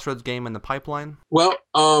another Crossroads game in the pipeline? Well,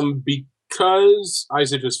 because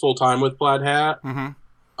Isaac is full-time with Plaid Hat, and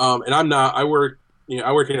I'm not, I work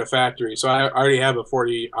in a factory, so I already have a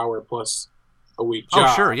 40-hour plus a week job.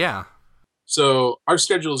 Oh, sure, yeah. So our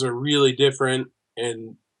schedules are really different,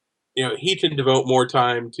 and he can devote more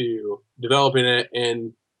time to developing it,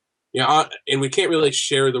 and and we can't really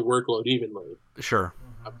share the workload evenly. Sure.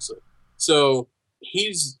 Obviously. So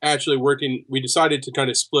he's actually working. We decided to kind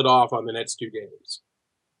of split off on the next two games.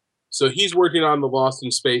 So he's working on the Lost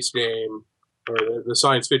in Space game, or the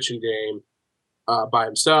science fiction game, by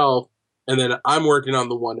himself, and then I'm working on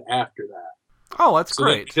the one after that. Oh, that's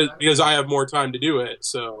great. Because I have more time to do it,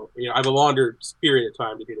 so I have a longer period of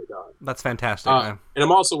time to get it done. That's fantastic. And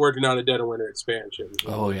I'm also working on a Dead of Winter expansion.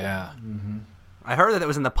 Oh, yeah. I heard that it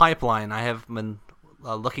was in the pipeline. I have been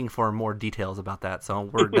looking for more details about that, so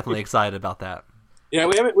we're definitely excited about that. Yeah,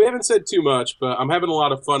 we haven't said too much, but I'm having a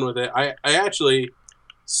lot of fun with it. I actually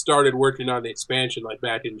started working on the expansion like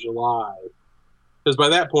back in July, because by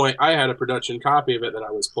that point I had a production copy of it that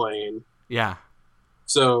I was playing. Yeah.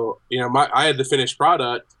 So I had the finished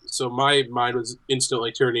product, so my mind was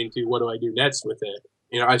instantly turning to what do I do next with it.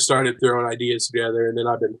 I started throwing ideas together, and then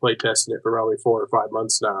I've been playtesting it for probably 4 or 5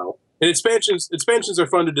 months now. And expansions are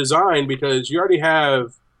fun to design because you already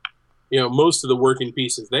have most of the working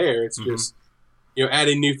pieces there. It's just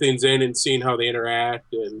adding new things in and seeing how they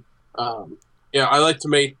interact. And I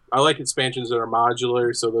like expansions that are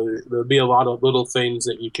modular, so there'll be a lot of little things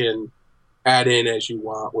that you can add in as you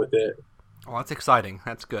want with it. Well, that's exciting.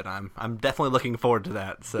 That's good. I'm definitely looking forward to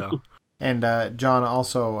that. So. And John,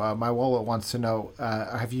 also, my wallet wants to know: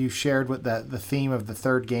 have you shared what the theme of the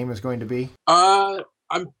third game is going to be? I'm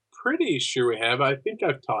pretty sure we have. I think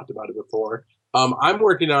I've talked about it before. I'm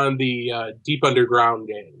working on the Deep Underground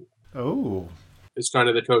game. Oh, it's kind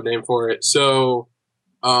of the code name for it. So,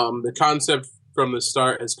 the concept from the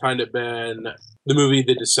start has kind of been the movie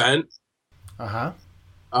The Descent,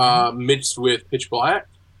 mixed with Pitch Black.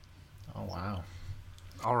 Oh wow!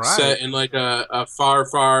 All right. Set in like a far,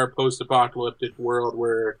 far post-apocalyptic world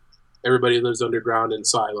where everybody lives underground in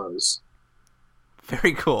silos.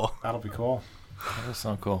 Very cool. That'll be cool. That does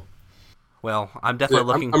sound cool. Well, I'm definitely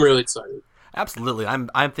looking. I'm really excited. Absolutely,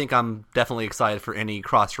 I think I'm definitely excited for any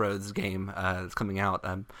Crossroads game that's coming out.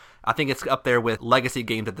 I think it's up there with legacy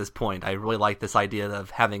games at this point. I really like this idea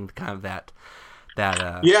of having kind of that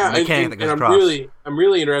mechanic that goes across. I'm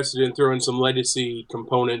really interested in throwing some legacy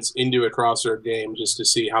components into a Crossroad game just to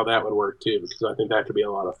see how that would work too, because I think that could be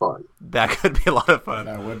a lot of fun. That could be a lot of fun.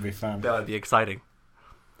 That would be fun. That would be exciting.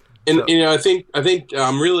 And I think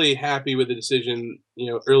I'm really happy with the decision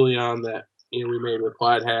early on that we made with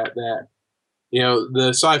Plaid Hat that the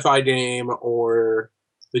sci-fi game or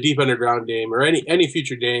the Deep Underground game or any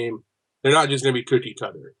future game, they're not just going to be cookie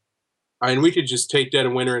cutter. I mean, we could just take Dead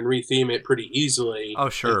of Winter and retheme it pretty easily. Oh,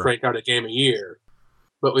 sure. And crank out a game a year.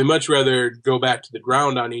 But we much rather go back to the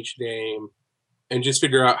ground on each game and just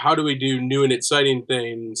figure out how do we do new and exciting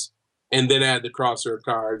things and then add the crossroad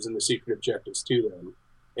cards and the secret objectives to them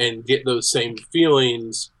and get those same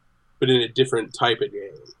feelings but in a different type of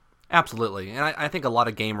game. Absolutely, and I think a lot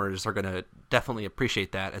of gamers are going to definitely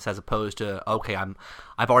appreciate that, as opposed to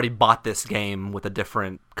I've already bought this game with a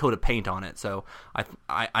different coat of paint on it. So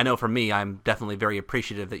I know for me, I'm definitely very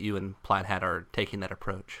appreciative that you and Plaid Hat are taking that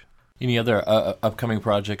approach. Any other upcoming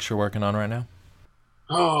projects you're working on right now?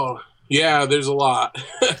 Oh yeah, there's a lot.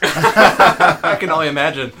 I can only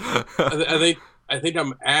imagine. I think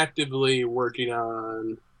I'm actively working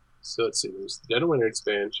on. So let's see. There's the Dead of Winter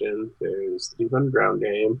expansion. There's the Deep Underground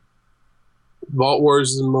game. Vault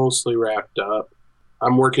Wars is mostly wrapped up.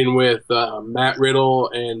 I'm working with Matt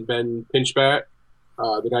Riddle and Ben Pinchback,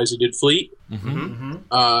 the guys who did Fleet. And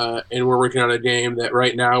we're working on a game that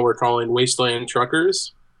right now we're calling Wasteland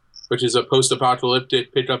Truckers, which is a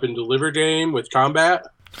post-apocalyptic pick-up and deliver game with combat.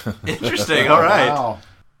 Interesting. All right. Wow.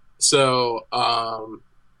 So,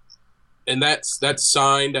 and that's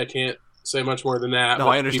signed. I can't say much more than that. No,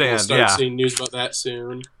 I understand. People will start seeing news about that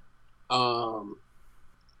soon.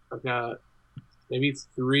 I've got maybe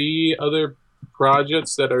 3 other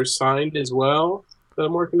projects that are signed as well that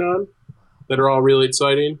I'm working on that are all really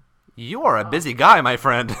exciting. You are a busy guy, my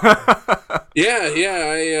friend.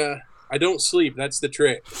 Yeah. I don't sleep. That's the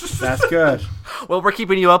trick. That's good. Well, we're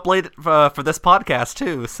keeping you up late for this podcast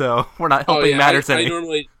too, so we're not helping matters any.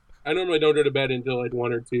 I normally don't go to bed until like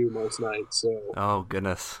 1 or 2 most nights. So. Oh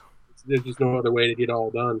goodness. There's just no other way to get it all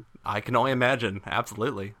done. I can only imagine.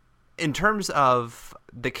 Absolutely. In terms of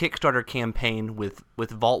the Kickstarter campaign with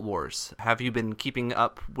Vault Wars, have you been keeping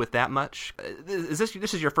up with that much? This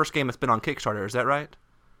is your first game that's been on Kickstarter, is that right?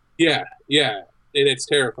 Yeah, and it's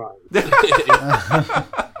terrifying.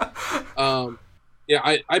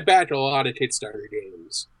 I back a lot of Kickstarter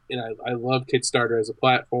games, and I love Kickstarter as a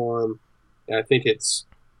platform. And I think it's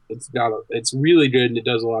really good and it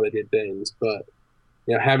does a lot of good things, but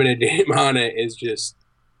having a game on it is just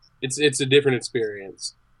it's a different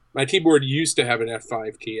experience. My keyboard used to have an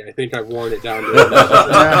F5 key. I think I've worn it down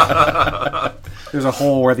to There's a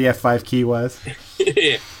hole where the F5 key was.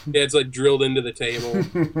 Yeah, it's like drilled into the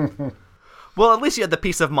table. Well, at least you had the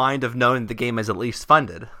peace of mind of knowing the game is at least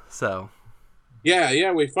funded. So.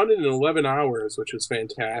 Yeah, we funded in 11 hours, which was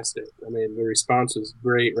fantastic. I mean, the response was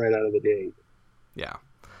great right out of the gate. Yeah.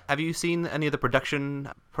 Have you seen any of the production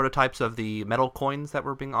prototypes of the metal coins that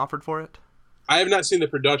were being offered for it? I have not seen the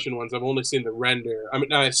production ones. I've only seen the render. I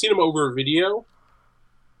mean, I've seen them over video.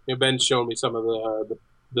 Ben's shown me some of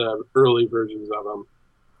the early versions of them.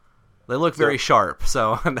 They look very sharp,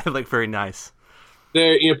 so they look very nice.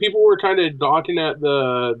 There, people were kind of gawking at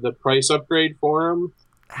the price upgrade for him,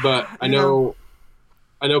 but I know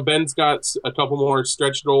Ben's got a couple more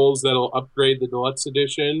stretch goals that'll upgrade the deluxe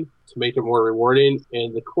edition to make it more rewarding,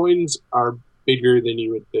 and the coins are bigger than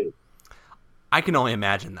you would think. I can only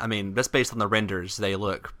imagine. I mean, just based on the renders, they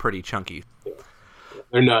look pretty chunky. Yeah.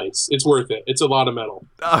 They're nice. It's worth it. It's a lot of metal.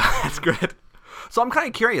 Oh, that's good. So I'm kind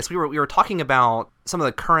of curious. We were talking about some of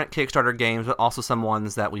the current Kickstarter games, but also some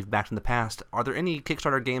ones that we've backed in the past. Are there any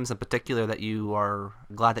Kickstarter games in particular that you are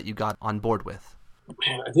glad that you got on board with?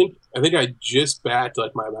 Man, I think I just backed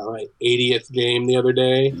like my 80th game the other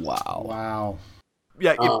day. Wow.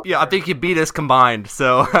 Yeah, I think you beat us combined.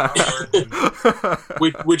 So,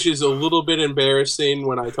 which is a little bit embarrassing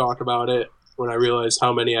when I talk about it, when I realize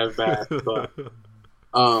how many I've backed. But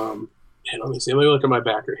let me see. Let me look at my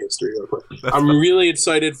backer history real quick. I'm really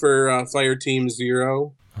excited for Fireteam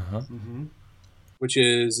Zero, which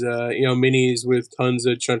is minis with tons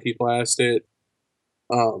of chunky plastic.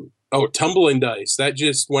 Tumbling Dice, that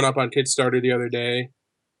just went up on Kickstarter the other day.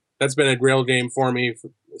 That's been a grail game for me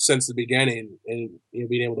since the beginning, and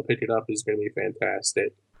being able to pick it up is going to be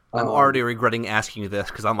fantastic. I'm already regretting asking you this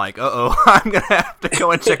because I'm like, I'm going to have to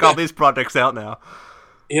go and check all these projects out now.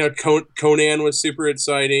 Conan was super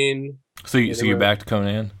exciting. So you backed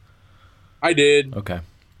Conan? I did. Okay.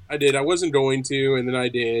 I did. I wasn't going to, and then I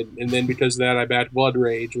did. And then because of that, I backed Blood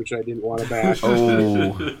Rage, which I didn't want to back.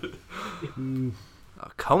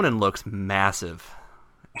 Conan looks massive.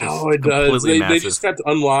 It does. They just kept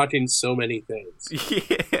unlocking so many things.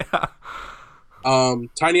 Yeah.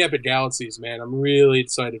 Tiny Epic Galaxies, man. I'm really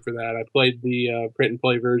excited for that. I played the print and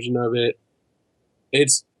play version of it.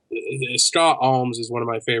 Scott Alms is one of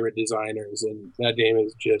my favorite designers, and that game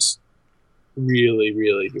is just really,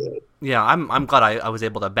 really good. Yeah, I'm glad I was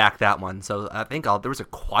able to back that one. So I think there was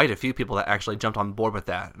quite a few people that actually jumped on board with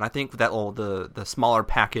that, and I think that the smaller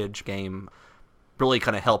package game really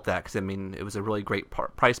kind of helped that because it was a really great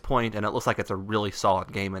price point, and it looks like it's a really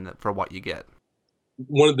solid game for what you get.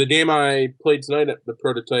 One of the game I played tonight at the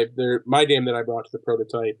prototype, my game that I brought to the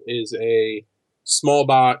prototype is a small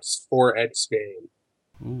box 4X game.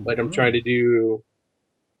 Ooh, like I'm trying to do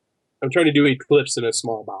Eclipse in a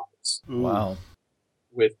small box. Wow.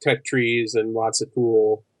 With tech trees and lots of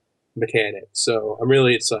cool mechanics. So I'm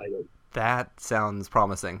really excited. That sounds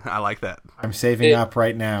promising. I like that. I'm saving up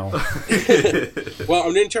right now. Well,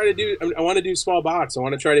 I'm going to try to I want to do small box. I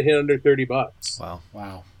want to try to hit under $30.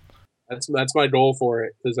 Wow. That's my goal for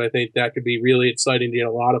it, because I think that could be really exciting to get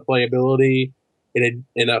a lot of playability in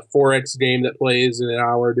a 4X game that plays in an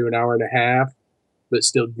hour to an hour and a half, but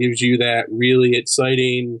still gives you that really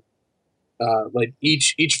exciting. Like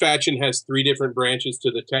each faction has 3 different branches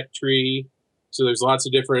to the tech tree. So there's lots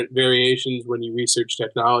of different variations when you research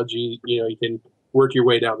technology. You can work your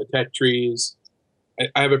way down the tech trees.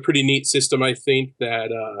 I have a pretty neat system, I think,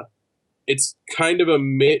 that it's kind of a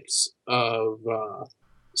mix of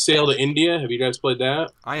Sail to India. Have you guys played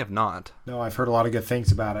that? I have not. No, I've heard a lot of good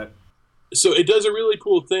things about it. So it does a really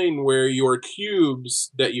cool thing where your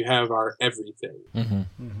cubes that you have are everything.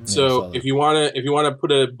 Mm-hmm. Mm-hmm. So if you want to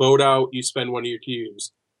put a boat out, you spend one of your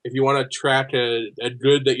cubes. If you want to track a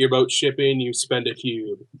good that your boat's shipping, you spend a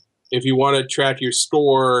cube. If you want to track your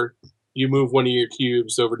store, you move one of your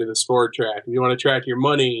cubes over to the store track. If you want to track your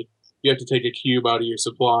money, you have to take a cube out of your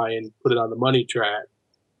supply and put it on the money track.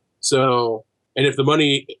 So, and if the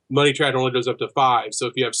money track only goes up to 5, so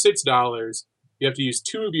if you have $6, you have to use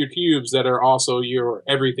 2 of your cubes that are also your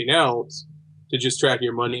everything else to just track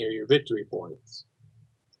your money or your victory points.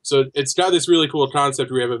 So it's got this really cool concept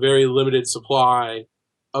where we have a very limited supply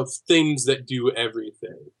of things that do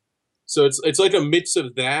everything. So it's like a mix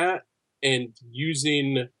of that and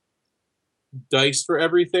using dice for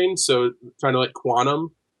everything. So kind of like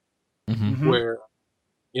Quantum, where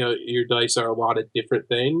your dice are a lot of different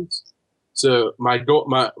things. So my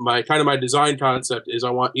design concept is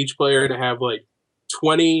I want each player to have like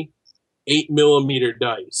 20 8mm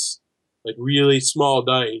dice, like really small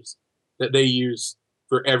dice that they use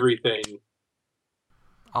for everything.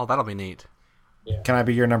 Oh, that'll be neat. Yeah. Can I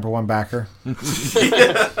be your number 1 backer?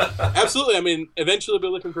 Absolutely. I mean, eventually I'll be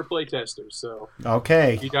looking for playtesters. So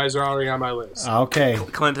okay, you guys are already on my list. Okay,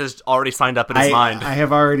 Clint has already signed up in his mind. I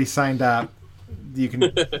have already signed up. You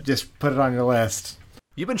can just put it on your list.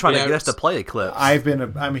 You've been trying to get us to play Eclipse.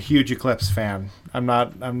 I'm a huge Eclipse fan. I'm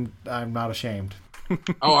not ashamed.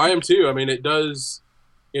 Oh, I am too. I mean, it does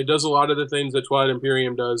a lot of the things that Twilight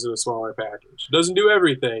Imperium does in a smaller package. It doesn't do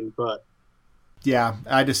everything, but yeah,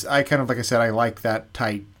 I kind of, like I said, I like that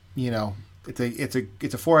tight. It's a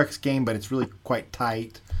 4X game, but it's really quite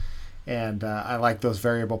tight, and I like those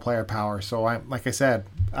variable player powers. So like I said,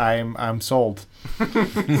 I'm sold.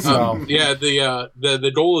 So yeah,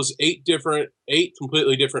 the goal is eight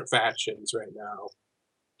completely different factions right now,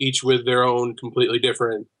 each with their own completely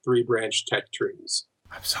different 3-branch tech trees.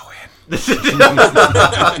 I'm so in.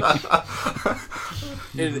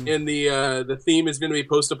 And the theme is going to be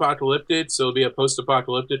post-apocalyptic, so it'll be a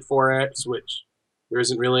post-apocalyptic 4X, which there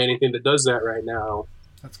isn't really anything that does that right now.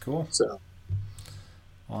 That's cool. So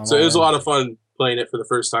it was a lot of fun playing it for the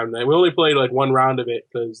first time. We only played like one round of it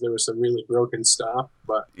because there was some really broken stuff.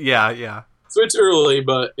 But yeah. So it's early,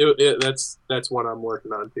 but that's one I'm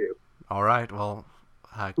working on too. All right. Well,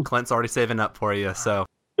 Clint's already saving up for you, so.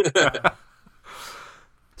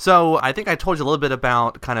 So I think I told you a little bit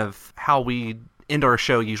about kind of how we end our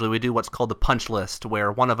show. Usually we do what's called the punch list,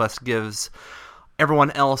 where one of us gives everyone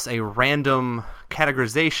else a random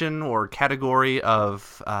categorization or category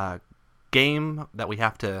of game that we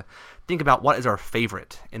have to think about what is our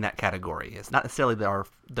favorite in that category. It's not necessarily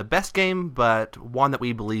the best game, but one that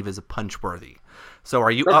we believe is punch-worthy. So are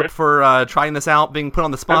you up for trying this out, being put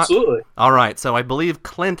on the spot? Absolutely. All right. So I believe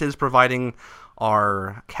Clint is providing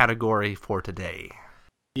our category for today.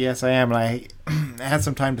 Yes, I am, and I had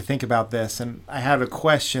some time to think about this, and I had a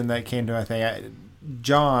question that came to my thing.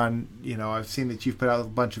 John, I've seen that you've put out a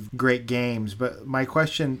bunch of great games, but my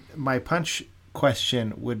punch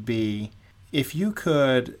question would be, if you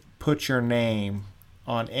could put your name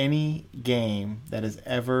on any game that has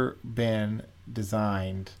ever been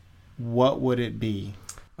designed, what would it be?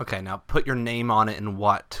 Okay, now put your name on it in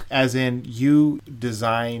what? As in, you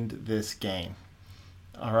designed this game.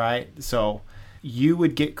 All right? So you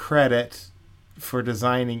would get credit for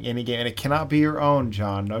designing any game, and it cannot be your own,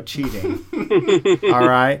 John. No cheating. All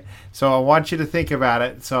right? So I want you to think about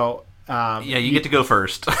it. So you get to go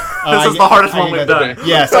first. This is the hardest one we've done.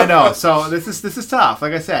 Yes, I know. So this is tough.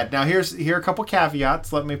 Like I said, now here are a couple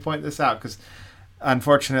caveats. Let me point this out, because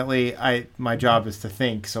unfortunately, my job is to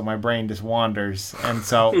think, so my brain just wanders. And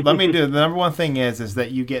so let me do the number one thing is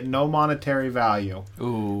that you get no monetary value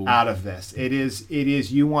out of this. It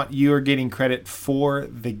is you are getting credit for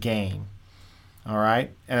the game. All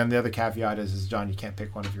right, and then the other caveat is John, you can't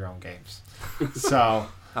pick one of your own games. So.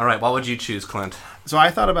 All right, what would you choose, Clint? So I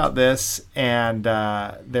thought about this, and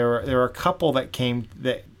there were a couple that came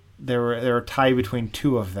that there were a tie between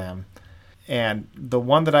two of them, and the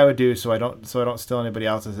one that I would do, so I don't steal anybody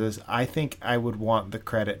else's, is I think I would want the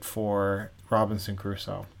credit for Robinson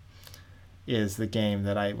Crusoe. Is the game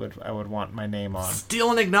that I would want my name on.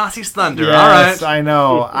 Stealing Ignacio's thunder. Yes, all right. I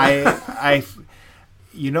know.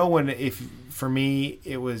 For me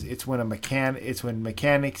it's when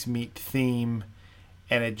mechanics meet theme.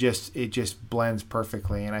 And it just blends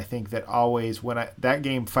perfectly. And I think that always when that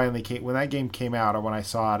game came out, or when I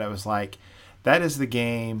saw it, I was like, that is the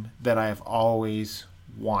game that I have always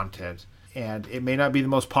wanted. And it may not be the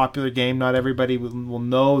most popular game. Not everybody will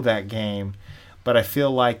know that game. But I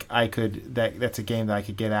feel like that's a game that I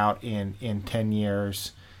could get out in 10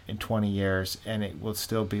 years, in 20 years, and it will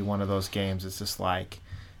still be one of those games. It's just like,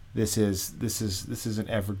 this is an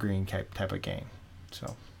evergreen type of game.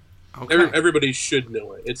 So. Okay. Everybody should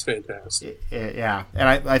know it. It's fantastic. Yeah, and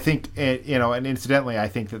I think and incidentally, I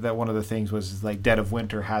think that one of the things was like Dead of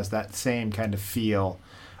Winter has that same kind of feel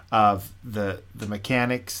of the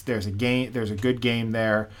mechanics. There's a good game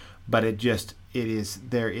there, but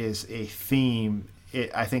there is a theme.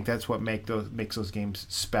 I think that's what makes those games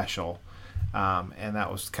special, and that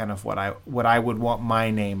was kind of what I would want my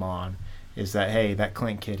name on. Is that, hey, that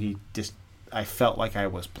Clint kid? I felt like I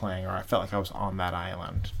was playing, or I felt like I was on that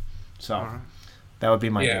island. So that would be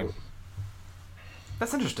my game.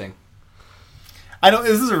 That's interesting.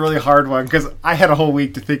 This is a really hard one because I had a whole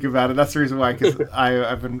week to think about it. That's the reason why, because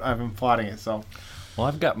I've been plotting it. So, well,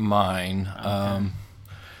 I've got mine. Okay.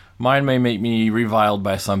 Mine may make me reviled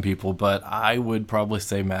by some people, but I would probably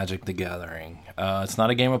say Magic: The Gathering. It's not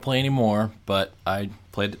a game I play anymore, but I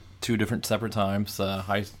played it 2 different separate times.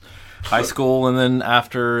 High school, and then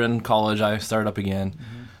after in college, I started up again.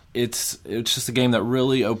 Mm-hmm. It's just a game that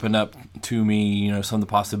really opened up to me, some of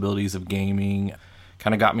the possibilities of gaming.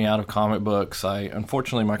 Kind of got me out of comic books.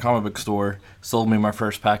 Unfortunately, my comic book store sold me my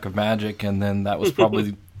first pack of Magic, and then that was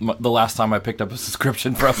probably the last time I picked up a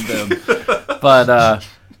subscription from them. But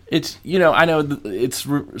it's I know it's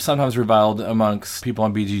sometimes reviled amongst people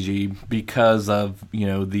on BGG because of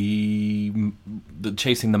the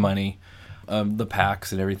chasing the money. The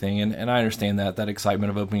packs and everything, and I understand that excitement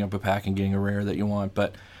of opening up a pack and getting a rare that you want,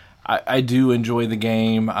 but I do enjoy the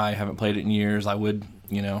game. I haven't played it in years. I wouldn't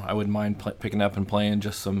mind picking up and playing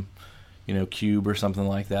just some, cube or something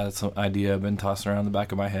like that. It's an idea I've been tossing around the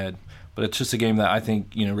back of my head. But it's just a game that I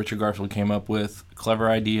think, Richard Garfield came up with. Clever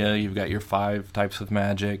idea. You've got your 5 types of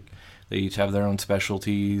magic. They each have their own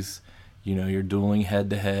specialties. You're dueling head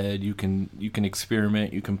to head. You can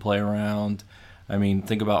experiment. You can play around. I mean,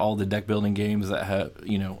 think about all the deck building games that have,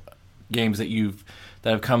 games that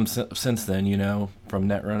have come since then. From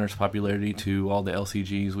Netrunner's popularity to all the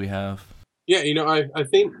LCGs we have. Yeah, I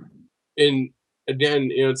think, and again,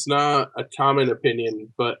 it's not a common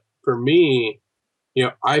opinion, but for me,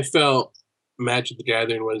 I felt Magic the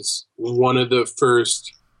Gathering was one of the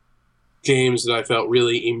first games that I felt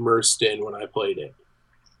really immersed in when I played it.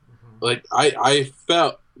 Like, I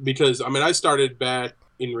felt, because, I started back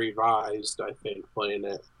in Revised, I think, playing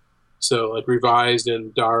it. So, like, Revised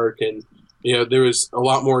and Dark, and, there was a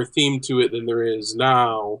lot more theme to it than there is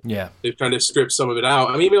now. Yeah. They've kind of stripped some of it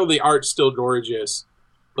out. Even though the art's still gorgeous,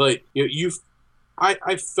 like,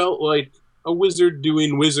 I felt like a wizard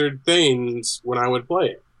doing wizard things when I would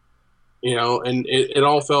play it. And it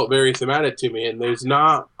all felt very thematic to me. And there's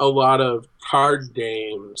not a lot of card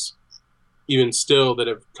games, even still, that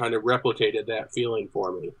have kind of replicated that feeling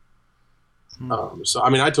for me. So,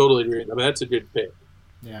 I totally agree. That's a good pick.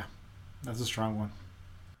 Yeah, that's a strong one.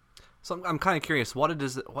 So I'm kind of curious. What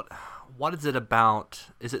is it about?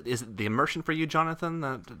 Is it the immersion for you, Jonathan?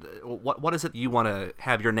 What is it you want to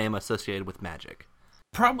have your name associated with Magic?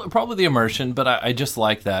 Probably the immersion, but I just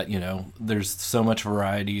like that, there's so much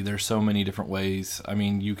variety. There's so many different ways.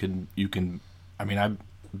 You can.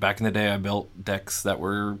 Back in the day, I built decks that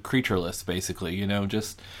were creatureless, basically.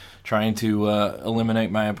 Just trying to eliminate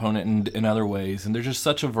my opponent in other ways. And there's just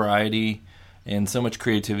such a variety and so much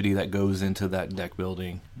creativity that goes into that deck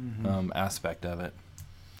building aspect of it.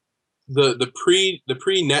 The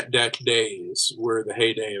pre net deck days were the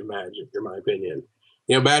heyday of Magic, in my opinion.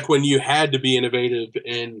 Back when you had to be innovative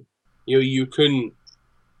and you couldn't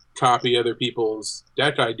copy other people's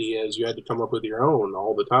deck ideas, you had to come up with your own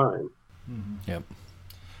all the time. Mm-hmm. Yep.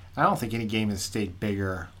 I don't think any game has stayed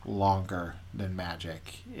bigger longer than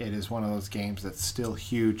Magic. It is one of those games that's still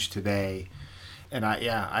huge today. And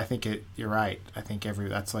I think you're right. I think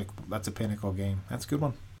that's a pinnacle game. That's a good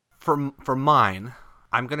one. For mine,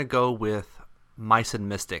 I'm gonna go with Mice and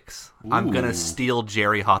Mystics. Ooh. I'm gonna steal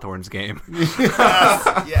Jerry Hawthorne's game.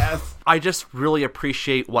 Yes. I just really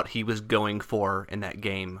appreciate what he was going for in that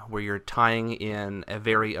game, where you're tying in a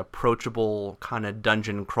very approachable kind of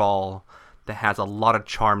dungeon crawl that has a lot of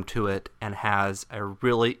charm to it and has a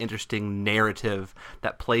really interesting narrative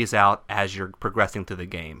that plays out as you're progressing through the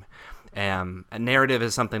game. A narrative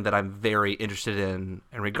is something that I'm very interested in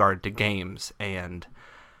regard to games, and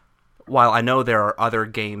while I know there are other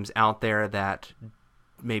games out there that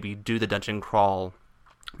maybe do the dungeon crawl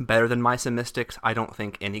better than Mice and Mystics, I don't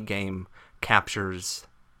think any game captures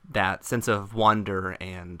that sense of wonder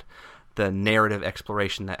and the narrative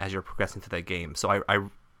exploration that as you're progressing through that game. So I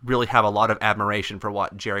really have a lot of admiration for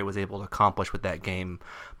what Jerry was able to accomplish with that game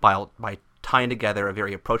by tying together a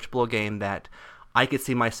very approachable game that I could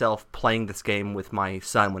see myself playing this game with my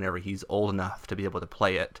son whenever he's old enough to be able to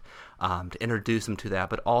play it, to introduce him to that,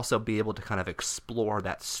 but also be able to kind of explore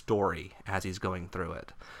that story as he's going through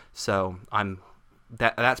it. So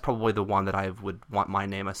that's probably the one that I would want my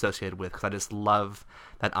name associated with, because I just love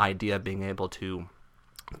that idea of being able to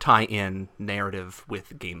tie in narrative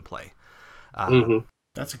with gameplay. I think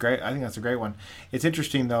that's a great one. It's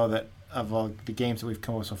interesting, though, that of all the games that we've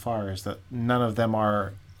come up with so far, is that none of them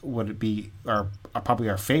are probably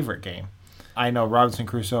our favorite game. I know Robinson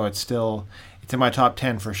Crusoe, it's in my top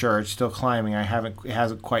 10 for sure. It's still climbing. It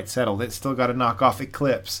hasn't quite settled. It's still got to knock off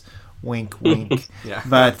Eclipse. Wink, wink. Yeah.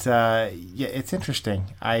 But it's interesting.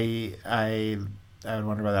 I would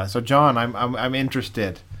wonder about that. So John, I'm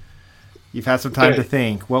interested. You've had some time to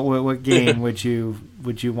think. What game would you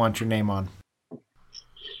want your name on?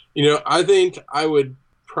 I think I would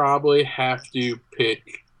probably have to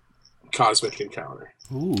pick Cosmic Encounter.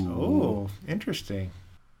 Ooh, interesting.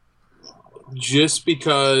 Just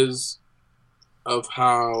because of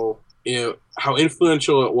how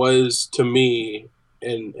influential it was to me,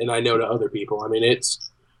 and I know to other people.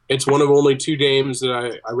 It's one of only 2 games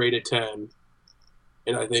that I rated 10,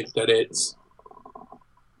 and I think that it's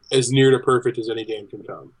as near to perfect as any game can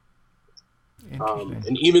come.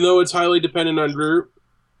 And even though it's highly dependent on group,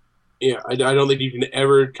 I don't think you can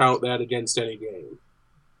ever count that against any game.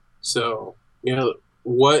 So,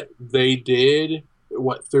 what they did,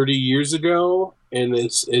 30 years ago, and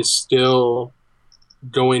this is still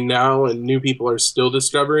going now, and new people are still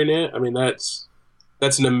discovering it.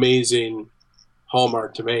 That's an amazing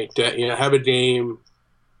hallmark to make. That have a game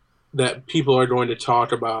that people are going to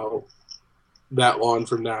talk about that long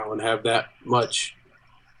from now and have that much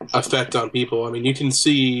effect on people. You can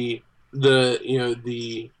see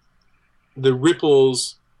the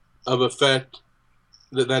ripples of effect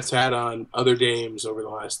that's had on other games over the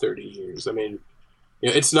last 30 years. I mean,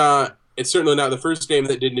 it's certainly not the first game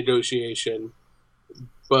that did negotiation,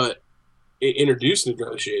 but it introduced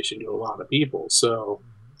negotiation to a lot of people. So,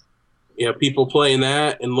 people playing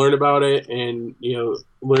that and learn about it and,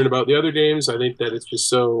 learn about the other games. I think that it's just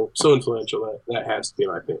so influential that has to be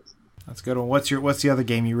my pick. That's a good one. What's the other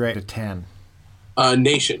game you rate a 10?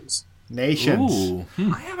 Nations. Nations. Ooh.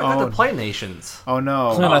 I haven't got to play Nations. Oh,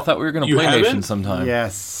 no. Clint, I thought we were going to play haven't? Nations sometime.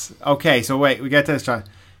 Yes. Okay, so wait, we got this, John.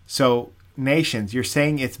 So, Nations, you're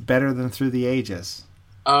saying it's better than Through the Ages?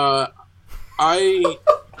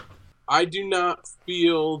 I do not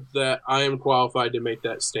feel that I am qualified to make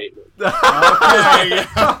that statement.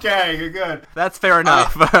 Okay, you're good. That's fair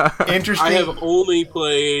enough. Interesting. I have only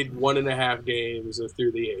played 1.5 games of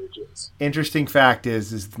Through the Ages. Interesting fact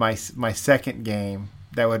is my second game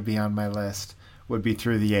that would be on my list would be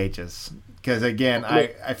Through the Ages. Because, again,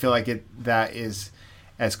 I feel like that is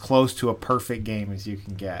as close to a perfect game as you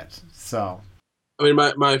can get. So, I mean,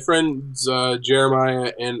 my friends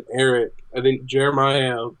Jeremiah and Eric, I think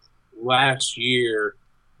Jeremiah last year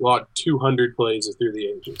logged 200 plays of Through the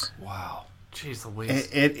Ages. Wow. Jeez Louise.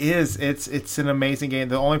 it is. It's an amazing game.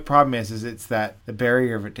 The only problem is it's that the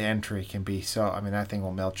barrier of entry can be so. I mean, that thing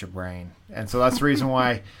will melt your brain, and so that's the reason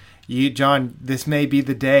why John, this may be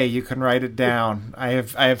the day you can write it down. I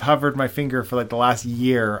have hovered my finger for like the last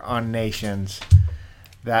year on Nations.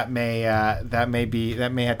 That may have to be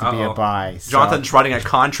a buy. So. Jonathan's writing a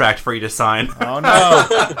contract for you to sign. Oh no!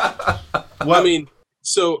 I mean,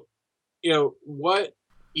 so what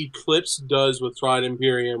Eclipse does with Twilight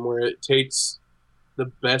Imperium, where it takes the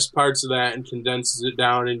best parts of that and condenses it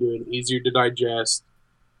down into an easier to digest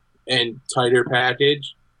and tighter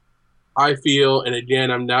package. I feel, and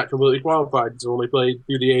again, I'm not completely qualified. I've only played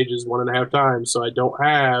Through the Ages 1.5 times, so I don't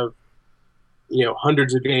have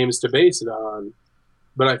hundreds of games to base it on.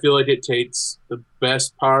 But I feel like it takes the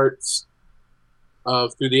best parts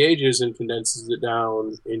of Through the Ages and condenses it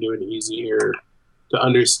down into an easier to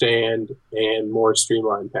understand and more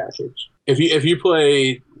streamlined package. If you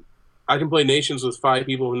play, I can play Nations with 5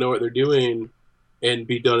 people who know what they're doing and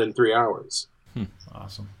be done in 3 hours.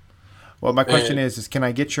 Awesome. Well, my question is can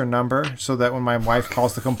I get your number so that when my wife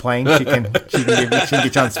calls to complain, she can get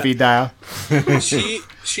you on speed dial?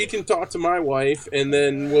 She can talk to my wife, and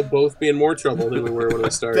then we'll both be in more trouble than we were when we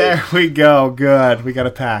started. There we go. Good. We got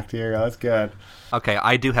a pact here. That's good. Okay,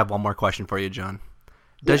 I do have one more question for you, John.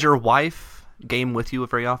 Does your wife game with you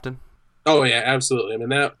very often? Oh yeah, absolutely. I mean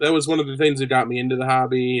that was one of the things that got me into the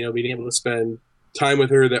hobby. Being able to spend time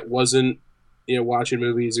with her that wasn't watching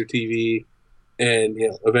movies or TV, and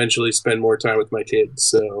eventually spend more time with my kids.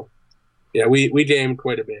 So yeah, we game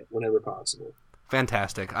quite a bit whenever possible.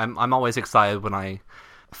 Fantastic. I'm always excited when I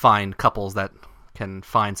find couples that can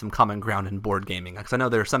find some common ground in board gaming, because I know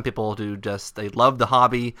there are some people who they love the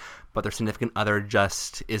hobby, but their significant other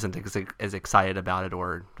just isn't as excited about it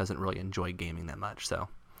or doesn't really enjoy gaming that much. So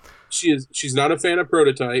she's not a fan of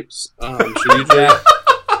prototypes. She usually,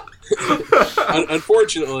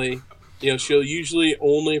 unfortunately, she'll usually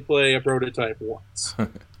only play a prototype once.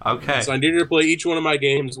 Okay. So I needed her to play each one of my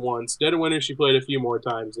games once. Dead of Winter, she played a few more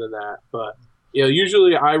times than that, but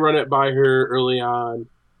usually I run it by her early on.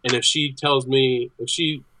 And if she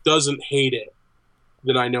doesn't hate it,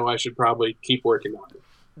 then I know I should probably keep working on it.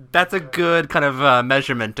 That's a good kind of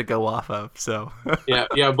measurement to go off of. So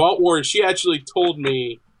yeah. Vault Wars. She actually told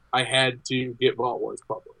me I had to get Vault Wars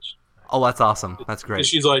published. Oh, that's awesome. That's great.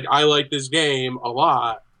 She's like, I like this game a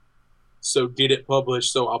lot, so get it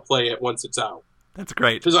published so I'll play it once it's out. That's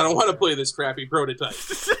great. Because I don't want to play this crappy prototype.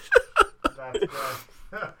 That's good.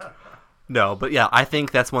 No, but yeah, I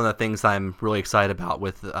think that's one of the things I'm really excited about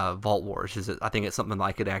with Vault Wars. Is that I think it's something that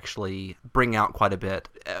I could actually bring out quite a bit.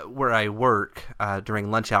 Where I work during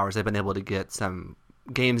lunch hours, I've been able to get some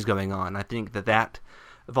games going on. I think that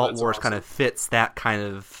Vault Wars kind of fits that kind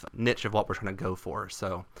of niche of what we're trying to go for.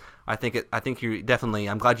 So I think you definitely.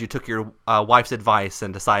 I'm glad you took your wife's advice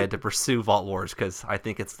and decided to pursue Vault Wars, because I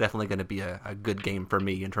think it's definitely going to be a good game for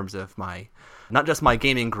me in terms of not just my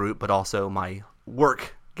gaming group, but also my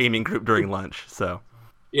work gaming group during lunch. So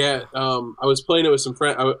yeah, I was playing it with some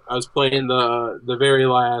friends. I was playing the very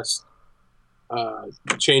last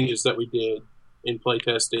changes that we did in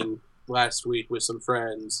playtesting last week with some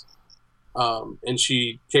friends, and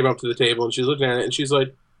she came up to the table and she's looking at it and she's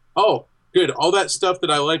like, "Oh, good! All that stuff that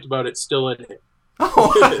I liked about it's still in it."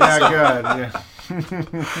 Oh, yeah, good. Yeah. And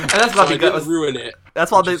that's why ruin it.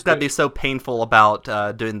 That's why that'd be so painful about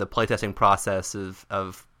doing the playtesting process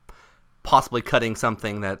of possibly cutting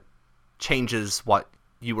something that changes what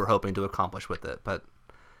you were hoping to accomplish with it. But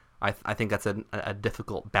I think that's a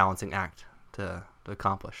difficult balancing act to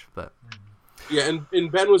accomplish. But yeah,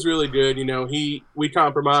 and Ben was really good. We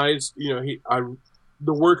compromised.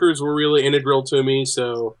 The workers were really integral to me,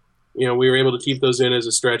 so we were able to keep those in as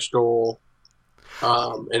a stretch goal,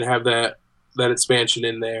 and have that expansion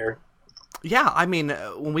in there. Yeah, I mean,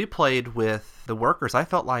 when we played with the workers, I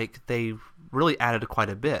felt like they really added quite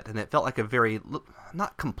a bit, and it felt like a very,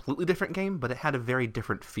 not completely different game, but it had a very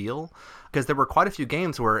different feel, because there were quite a few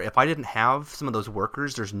games where if I didn't have some of those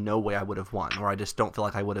workers, there's no way I would have won, or I just don't feel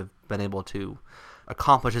like I would have been able to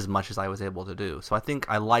accomplish as much as I was able to do. So I think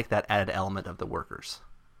I like that added element of the workers.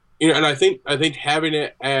 And I think having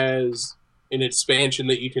it as an expansion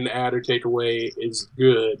that you can add or take away is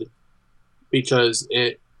good, because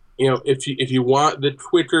it, if you want the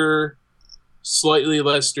quicker, slightly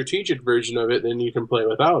less strategic version of it, then you can play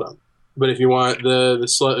without them. But if you want the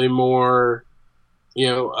slightly more,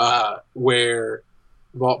 where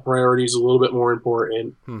vault priority is a little bit more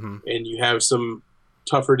important, and you have some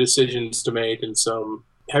tougher decisions to make and some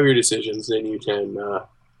heavier decisions, then you can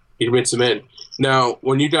mix them in. Now,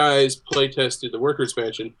 when you guys play tested the worker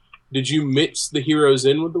expansion, did you mix the heroes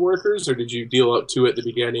in with the workers, or did you deal up to at the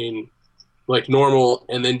beginning like normal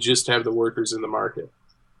and then just have the workers in the market?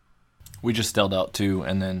 We just dealt out 2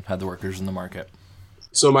 and then had the workers in the market.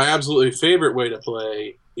 So my absolutely favorite way to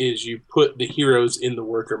play is you put the heroes in the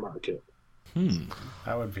worker market.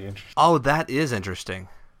 That would be interesting. Oh, that is interesting.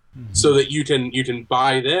 So that you can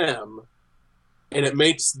buy them, and it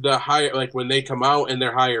makes the higher, like when they come out and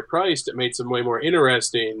they're higher priced, it makes them way more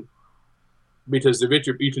interesting, because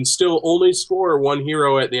you can still only score 1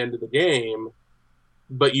 hero at the end of the game,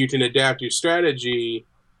 but you can adapt your strategy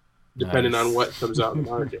depending on what comes out in the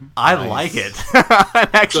market. I like it. I'm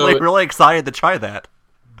actually really excited to try that.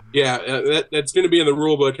 Yeah, that's going to be in the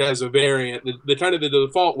rule book as a variant. The kind of the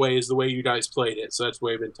default way is the way you guys played it, so that's the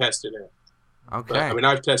way I've been testing it. Okay. But, I mean,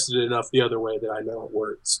 I've tested it enough the other way that I know it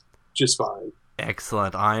works just fine.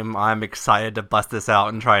 Excellent. I'm excited to bust this out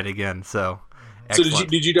and try it again. So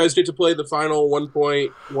did you guys get to play the final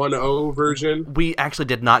 1.10 version? We actually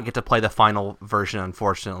did not get to play the final version,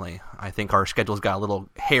 unfortunately. I think our schedules got a little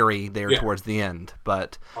hairy there towards the end,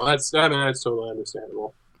 but that's totally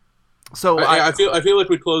understandable. So I feel like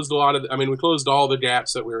we closed we closed all the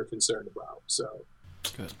gaps that we were concerned about. So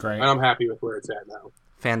good, great. And I'm happy with where it's at now.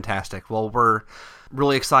 Fantastic. Well, we're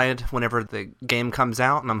really excited whenever the game comes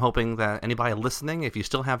out, and I'm hoping that anybody listening, if you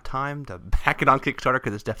still have time, to back it on Kickstarter,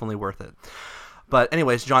 because it's definitely worth it. But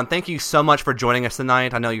anyways, John, thank you so much for joining us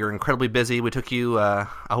tonight. I know you're incredibly busy. We took you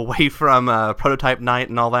away from prototype night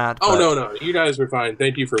and all that. Oh, no. You guys were fine.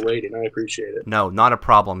 Thank you for waiting. I appreciate it. No, not a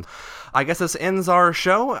problem. I guess this ends our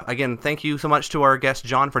show. Again, thank you so much to our guest,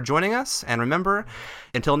 John, for joining us. And remember,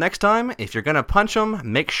 until next time, if you're going to punch 'em,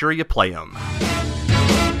 make sure you play 'em.